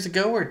 10 years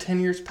ago or 10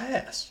 years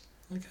past.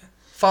 Okay.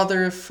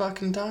 Father of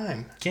fucking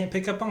Time. Can't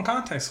pick up on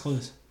context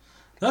clues.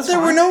 That's There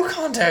fine. were no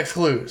context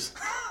clues.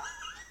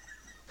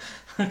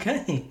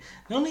 Okay.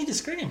 No need to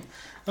scream.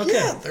 Okay.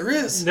 Yeah, there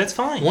is. That's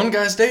fine. One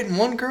guy's dating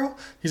one girl.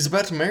 He's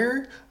about to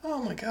marry her.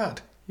 Oh my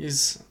god.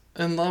 He's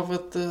in love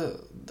with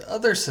the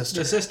other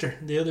sister.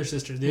 The other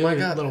sister, the Oh my other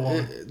god. little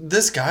woman.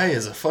 This guy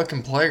is a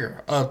fucking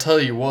player. I'll tell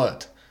you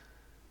what.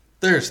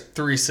 There's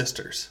 3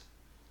 sisters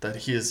that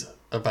he is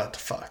about to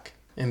fuck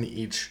in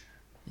each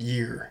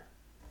year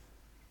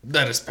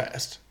that has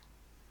passed.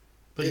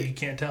 But you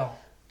can't tell.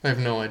 I have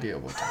no idea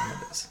what time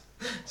it is.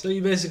 So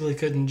you basically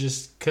could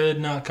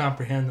not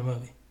comprehend the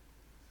movie.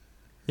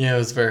 Yeah, it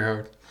was very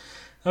hard.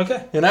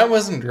 Okay. And I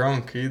wasn't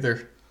drunk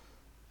either.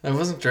 I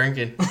wasn't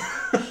drinking.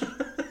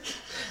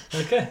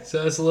 Okay,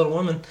 so it's a Little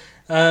Woman.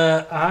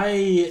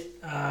 I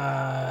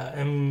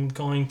am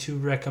going to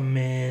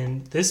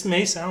recommend... This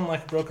may sound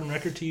like a broken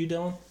record to you,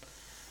 Dylan.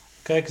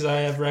 Okay, because I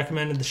have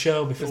recommended the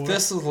show before. If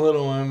this is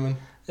Little Women...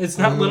 It's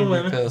not I'm Little gonna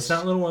be Women. pissed. It's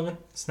not Little Women.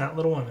 It's not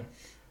Little Women.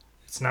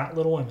 It's not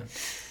Little Women.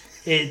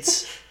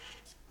 It's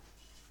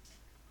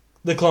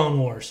The Clone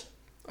Wars.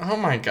 Oh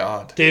my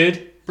god.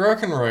 Dude,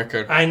 Broken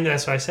record.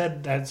 that's what I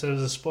said. That was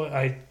a spoil.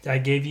 I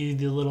gave you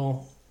the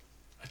little...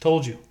 I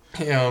told you.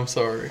 Yeah, I'm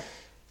sorry.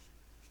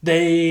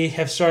 They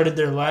have started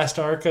their last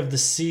arc of the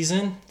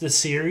season, the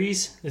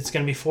series. It's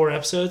going to be 4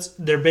 episodes.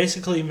 They're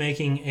basically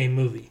making a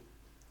movie.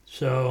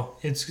 So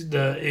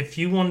if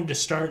you wanted to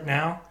start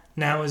now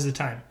is the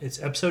time.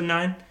 It's episode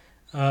 9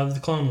 of the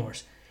Clone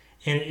Wars,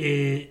 and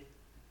it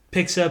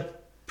picks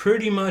up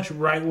pretty much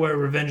right where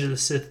Revenge of the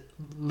Sith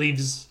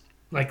leaves.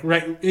 Like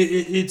right,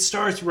 it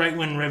starts right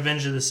when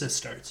Revenge of the Sith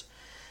starts.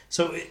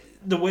 So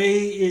the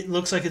way it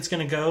looks like it's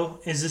going to go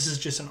is this is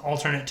just an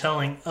alternate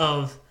telling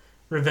of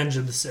Revenge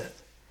of the Sith.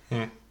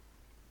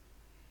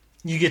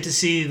 You get to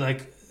see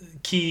like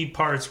key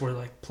parts where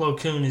like Plo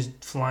Koon is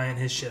flying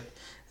his ship.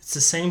 It's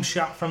the same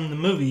shot from the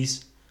movie,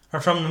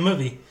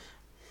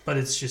 but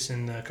it's just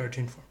in the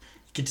cartoon form.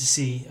 You get to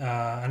see,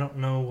 I don't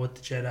know what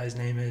the Jedi's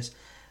name is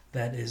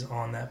that is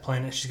on that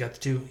planet. She's got the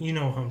 2. You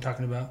know who I'm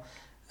talking about.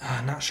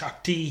 Not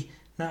Shakti,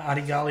 not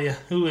Adigalia.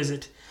 Who is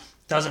it?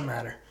 Doesn't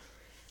matter.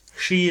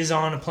 She is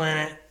on a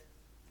planet.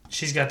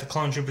 She's got the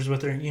clone troopers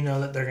with her. You know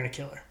that they're going to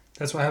kill her.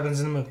 That's what happens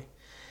in the movie.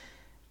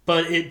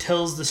 But it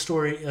tells the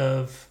story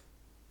of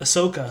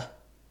Ahsoka,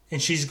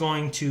 and she's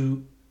going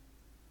to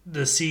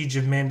the Siege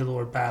of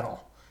Mandalore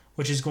battle,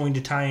 which is going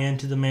to tie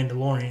into The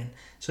Mandalorian.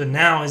 So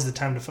now is the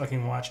time to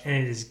fucking watch, and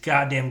it is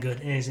goddamn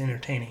good, and it is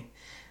entertaining.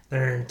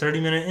 They're in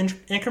 30-minute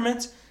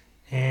increments,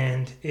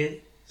 and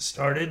it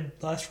started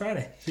last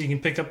Friday. So you can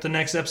pick up the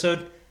next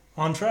episode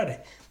on Friday.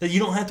 That you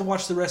don't have to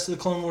watch the rest of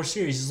the Clone Wars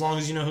series as long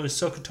as you know who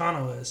Ahsoka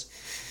Tano is.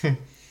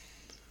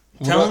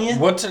 Telling you?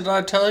 What did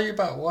I tell you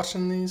about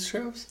watching these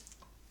shows?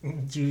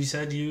 You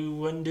said you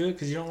wouldn't do it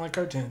because you don't like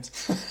cartoons.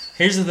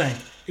 Here's the thing.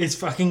 It's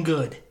fucking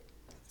good.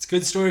 It's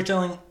good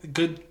storytelling,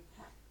 good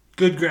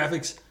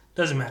graphics.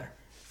 Doesn't matter.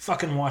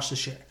 Fucking watch the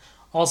shit.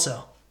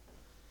 Also,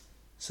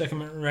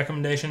 second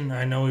recommendation.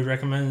 I know we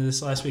recommended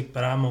this last week,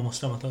 but I'm almost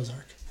done with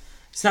Ozark.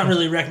 It's not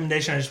really a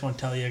recommendation. I just want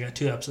to tell you I got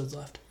 2 episodes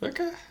left.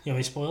 Okay. You want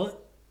me to spoil it?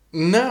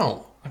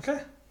 No.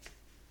 Okay.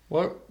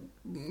 What?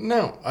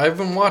 No, I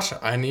haven't watched it.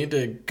 I need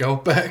to go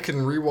back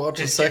and rewatch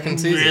the second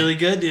season. Really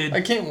good, dude.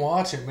 I can't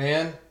watch it,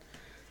 man.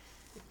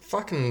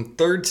 Fucking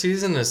 3rd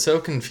season is so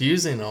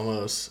confusing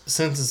almost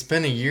since it's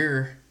been a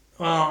year.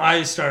 Well,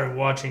 I started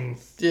watching.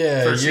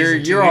 Yeah, first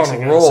season 2 you're weeks on a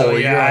ago, roll. So You're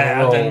yeah, on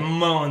a roll. I've been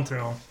mowing through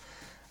them.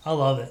 I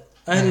love it.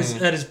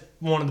 That is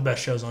one of the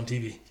best shows on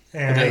TV.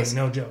 And It hey, is.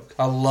 no joke.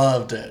 I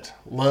loved it.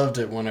 Loved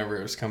it whenever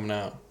it was coming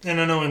out. And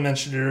I know we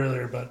mentioned it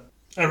earlier, but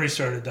I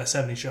restarted that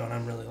 70s show and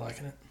I'm really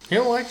liking it. You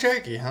don't like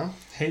Jackie, huh?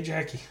 Hey,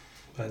 Jackie.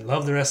 But I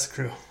love the rest of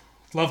the crew.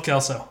 Love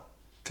Kelso.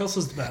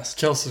 Kelso's the best.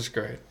 Kelsey's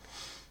great.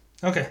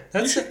 Okay,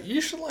 that's it. You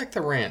should like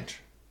the ranch.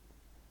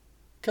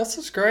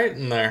 Kelsey's great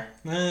in there.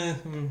 All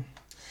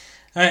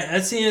right,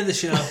 that's the end of the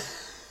show.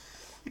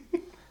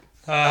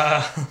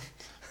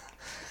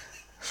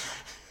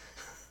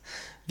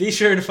 Be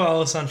sure to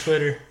follow us on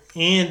Twitter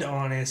and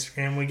on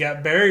Instagram. We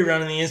got Barry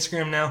running the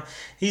Instagram now.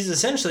 He's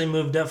essentially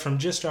moved up from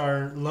just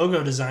our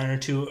logo designer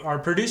to our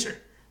producer.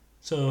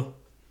 So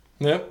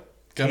Yep.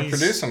 Got a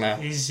producer now.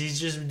 He's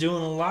just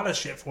doing a lot of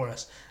shit for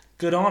us.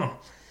 Good on him.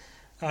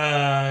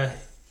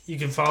 You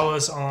can follow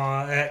us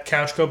at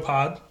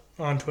CouchCoPod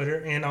on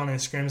Twitter and on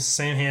Instagram. It's the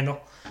same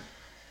handle.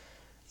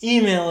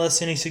 Email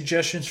us any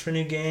suggestions for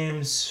new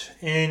games,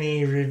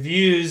 any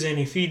reviews,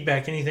 any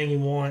feedback, anything you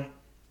want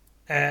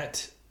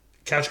at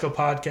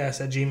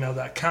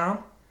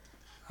couchcopodcast@gmail.com.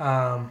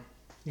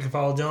 You can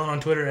follow Dylan on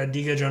Twitter at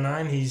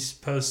DGoJo9. He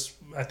posts,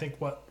 I think,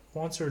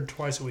 once or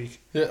twice a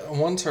week. Yeah,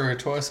 once or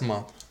twice a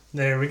month.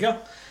 There we go.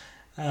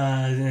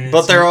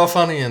 But they're all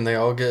funny and they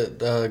all get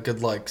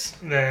good likes.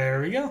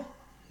 There we go.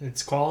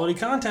 It's quality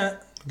content.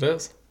 It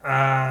is.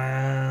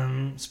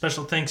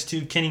 Special thanks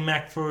to Kenny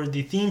Mack for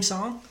the theme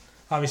song.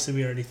 Obviously,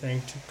 we already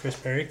thanked Chris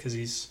Perry because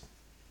he's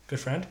a good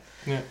friend.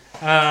 Yeah.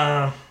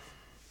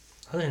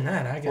 Other than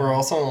that, We're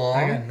also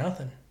I on. got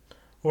nothing.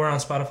 We're on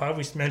Spotify.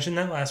 We mentioned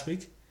that last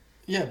week.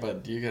 Yeah,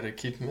 but you gotta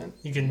keep them.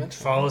 You can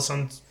follow us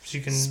on. You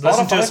can Spotify.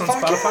 listen to us on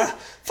Fuck Spotify. Yeah.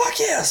 Fuck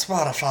yeah,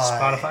 Spotify.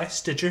 Spotify,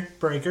 Stitcher,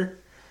 Breaker,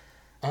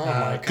 Oh my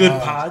God.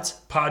 Good Pods,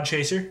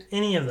 Podchaser,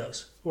 any of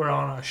those. We're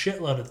on a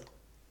shitload of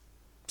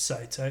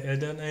sites. I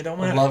don't I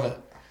mind. love it.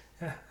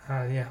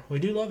 Yeah, we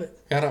do love it.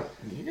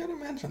 You gotta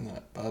mention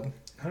that, bud.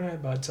 All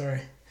right, bud.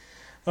 Sorry.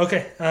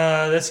 Okay,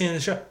 that's the end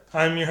of the show.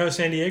 I'm your host,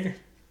 Andy Yeager.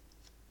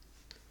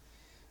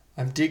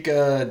 I'm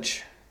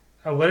D-Gudge.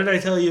 What did I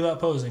tell you about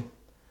posing?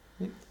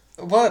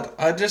 What?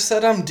 I just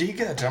said I'm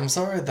D-Gudge. I'm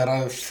sorry that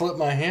I flipped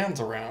my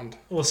hands around.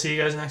 We'll see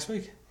you guys next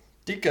week.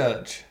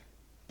 D-Gudge.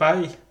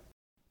 Bye.